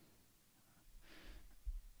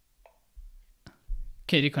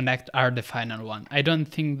KDE Connect are the final one. I don't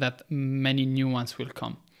think that many new ones will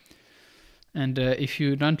come. And if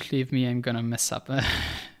you don't leave me, I'm gonna mess up.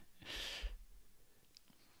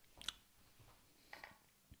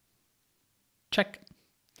 Check.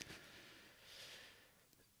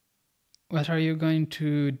 What are you going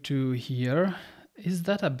to do here? Is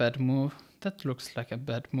that a bad move? That looks like a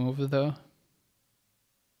bad move though.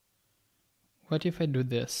 What if I do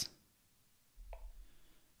this?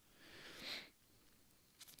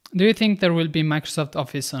 Do you think there will be Microsoft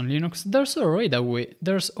Office on Linux? There's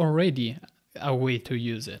already a way to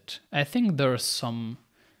use it. I think there's some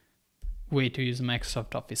way to use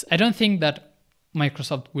Microsoft Office. I don't think that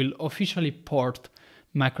Microsoft will officially port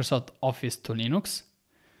Microsoft Office to Linux,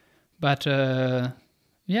 but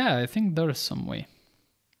yeah, I think there is some way.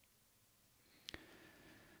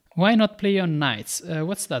 Why not play on Knights?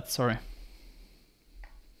 What's that? Sorry.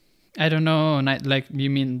 I don't know. Like, you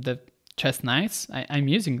mean the chess Knights? I'm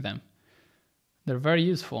using them. They're very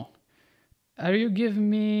useful. Are you giving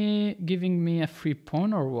me a free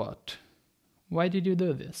pawn or what? Why did you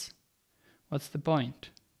do this? What's the point?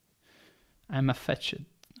 I'm a fetched.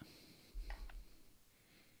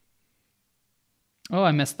 Oh,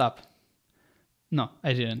 I messed up. No,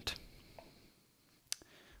 I didn't.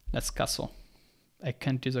 Let's castle. I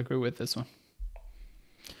can't disagree with this one.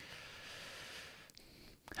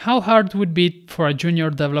 How hard would it be for a junior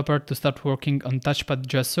developer to start working on touchpad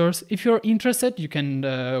gestures? If you're interested, you can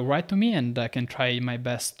write to me and I can try my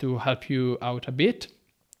best to help you out a bit.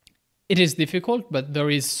 It is difficult, but there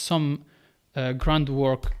is some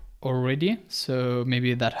groundwork already, so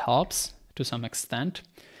maybe that helps to some extent.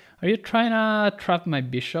 Are you trying to trap my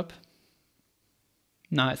bishop?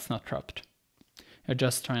 No, it's not trapped. You're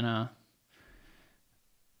just trying to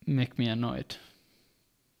make me annoyed.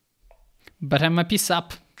 But I'm a piece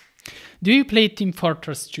up. Do you play Team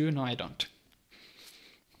Fortress 2? No, I don't.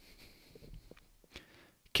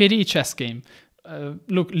 KDE chess game.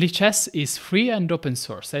 Look, Lichess is free and open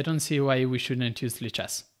source. I don't see why we shouldn't use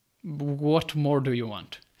Lichess. What more do you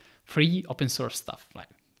want? Free, open source stuff. Like,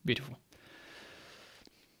 beautiful.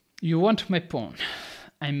 You want my pawn.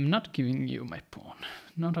 I'm not giving you my pawn.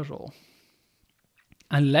 Not at all.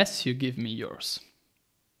 Unless you give me yours.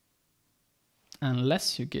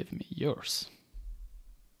 Unless you give me yours.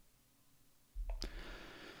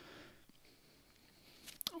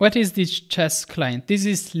 What is this chess client? This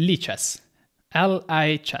is Lichess.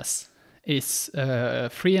 Li Chess. It's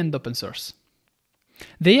free and open source.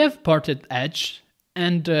 They have ported Edge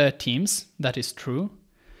and Teams. That is true.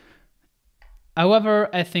 However,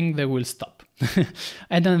 I think they will stop.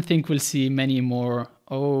 I don't think we'll see many more.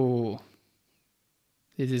 Oh,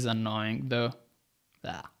 this is annoying though.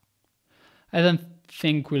 Ah. I don't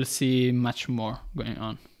think we'll see much more going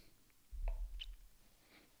on.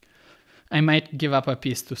 I might give up a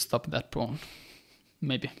piece to stop that pawn.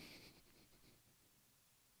 Maybe.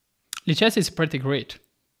 Lichess is pretty great.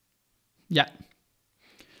 Yeah.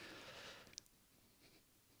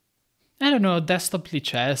 I don't know, desktop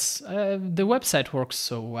Lichess. The website works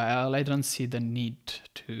so well. I don't see the need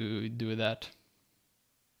to do that.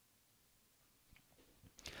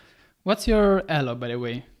 What's your elo, by the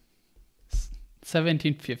way?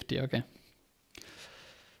 1750, okay.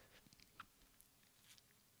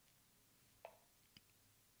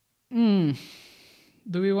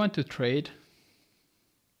 Do we want to trade?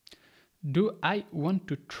 Do I want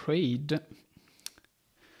to trade?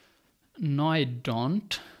 No, I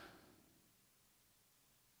don't.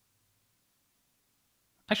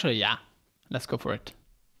 Actually, yeah. Let's go for it.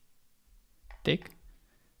 Take.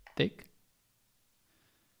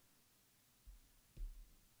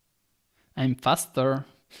 I'm faster.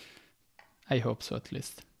 I hope so, at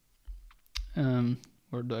least.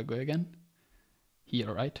 Where do I go again?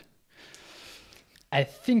 Here, right? I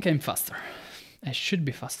think I'm faster. I should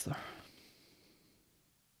be faster.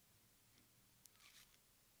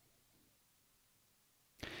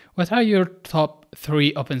 What are your top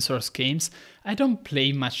 3 open source games? I don't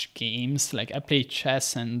play much games. Like, I play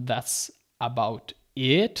chess and that's about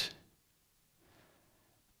it.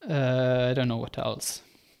 I don't know what else.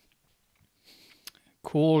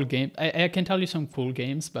 Cool game. I can tell you some cool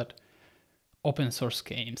games, but open source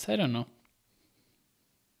games, I don't know.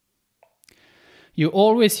 You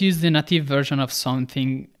always use the native version of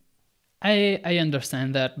something. I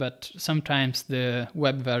understand that, but sometimes the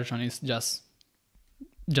web version is just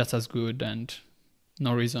as good and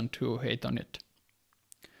no reason to hate on it.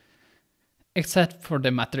 Except for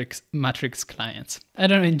the Matrix clients. I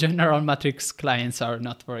don't know, in general, Matrix clients are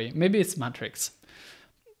not very... Maybe it's Matrix.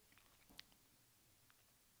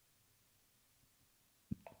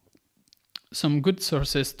 some good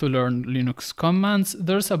sources to learn Linux commands.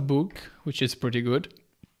 There's a book which is pretty good.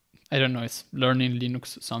 I don't know, it's Learning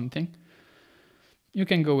Linux something. You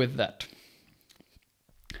can go with that.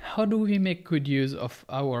 How do we make good use of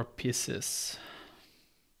our pieces?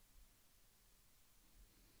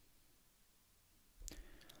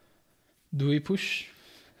 Do we push?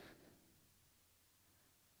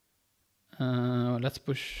 Let's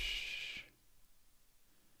push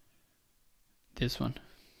this one.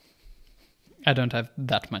 I don't have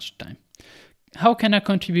that much time. How can I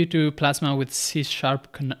contribute to Plasma with C#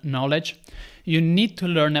 knowledge? You need to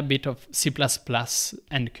learn a bit of C++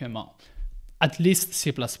 and QML. At least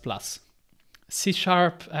C++. C#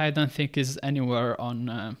 I don't think is anywhere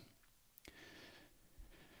on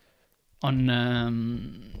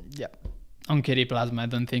KDE Plasma. I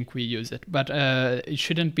don't think we use it, but it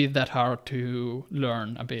shouldn't be that hard to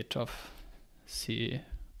learn a bit of C.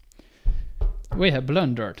 Wait, I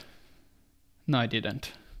blundered. No, I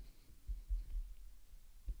didn't.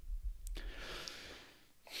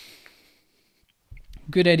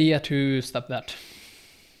 Good idea to stop that.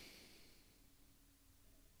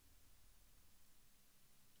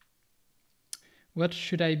 What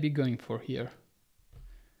should I be going for here?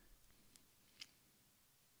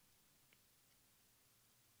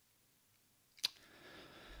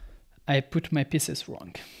 I put my pieces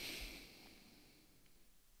wrong.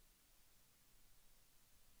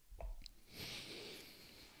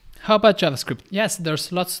 How about JavaScript? Yes,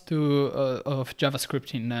 there's lots of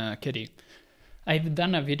JavaScript in KDE. I've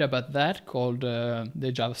done a video about that called the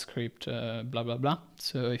JavaScript blah blah blah.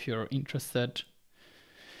 So if you're interested,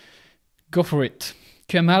 go for it.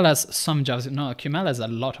 QML has some JavaScript. No, QML has a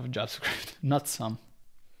lot of JavaScript, not some.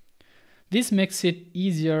 This makes it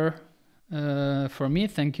easier for me.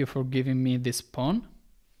 Thank you for giving me this pawn.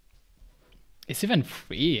 It's even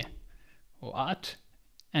free. What?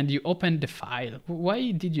 And you opened the file.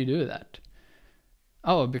 Why did you do that?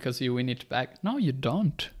 Oh, because you win it back. No, you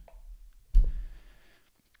don't.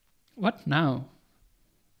 What now?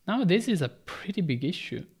 Now this is a pretty big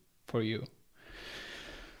issue for you.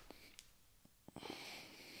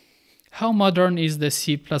 How modern is the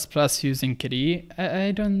C++ using KDE?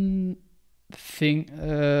 I don't think...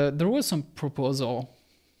 there was some proposal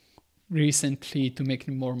recently to make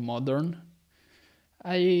it more modern.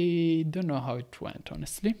 I don't know how it went,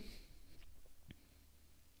 honestly.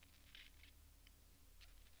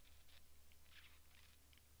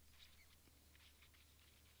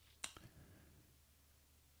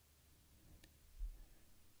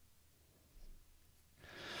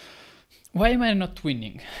 Why am I not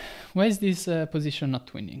winning? Why is this position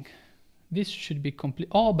not winning? This should be complete.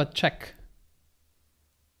 Oh, but check.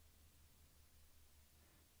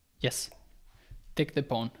 Yes. Take the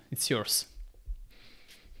pawn. It's yours.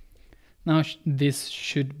 Now this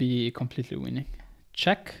should be completely winning.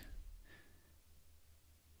 Check.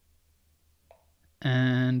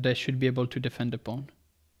 And I should be able to defend the pawn.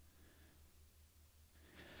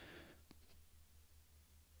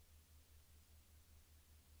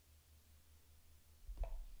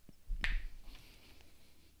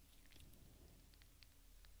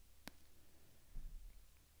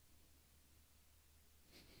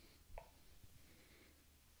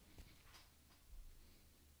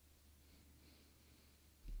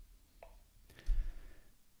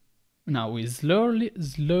 Now we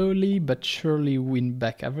slowly but surely win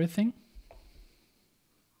back everything.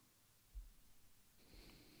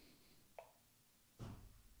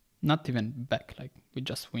 Not even back, like we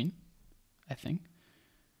just win, I think.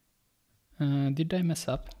 Did I mess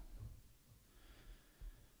up?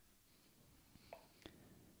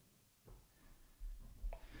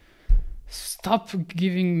 Stop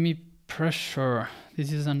giving me pressure.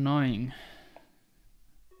 This is annoying.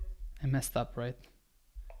 I messed up, right?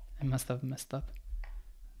 I must have messed up.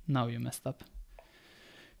 Now you messed up.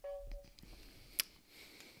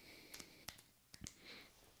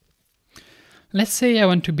 Let's say I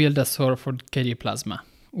want to build a server for KDE Plasma.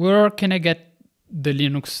 Where can I get the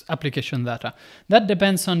Linux application data? That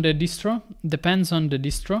depends on the distro.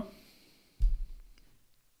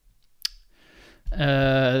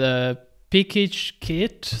 The package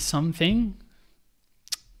kit something.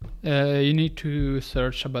 You need to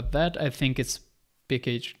search about that. I think it's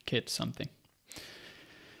package kit something.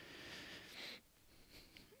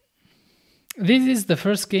 This is the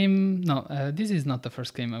first game. No, this is not the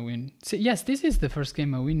first game I win. Yes, this is the first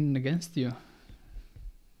game I win against you.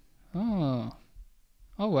 Oh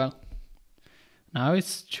well. Now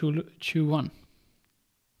it's 2-1.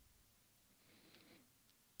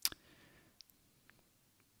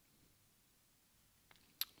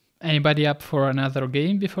 Anybody up for another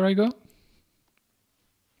game before I go?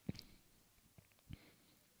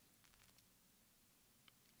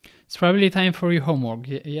 probably time for your homework.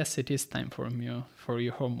 Yes, it is time for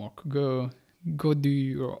your homework. Go do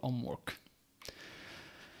your homework.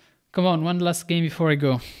 Come on, one last game before I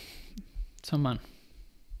go. Someone.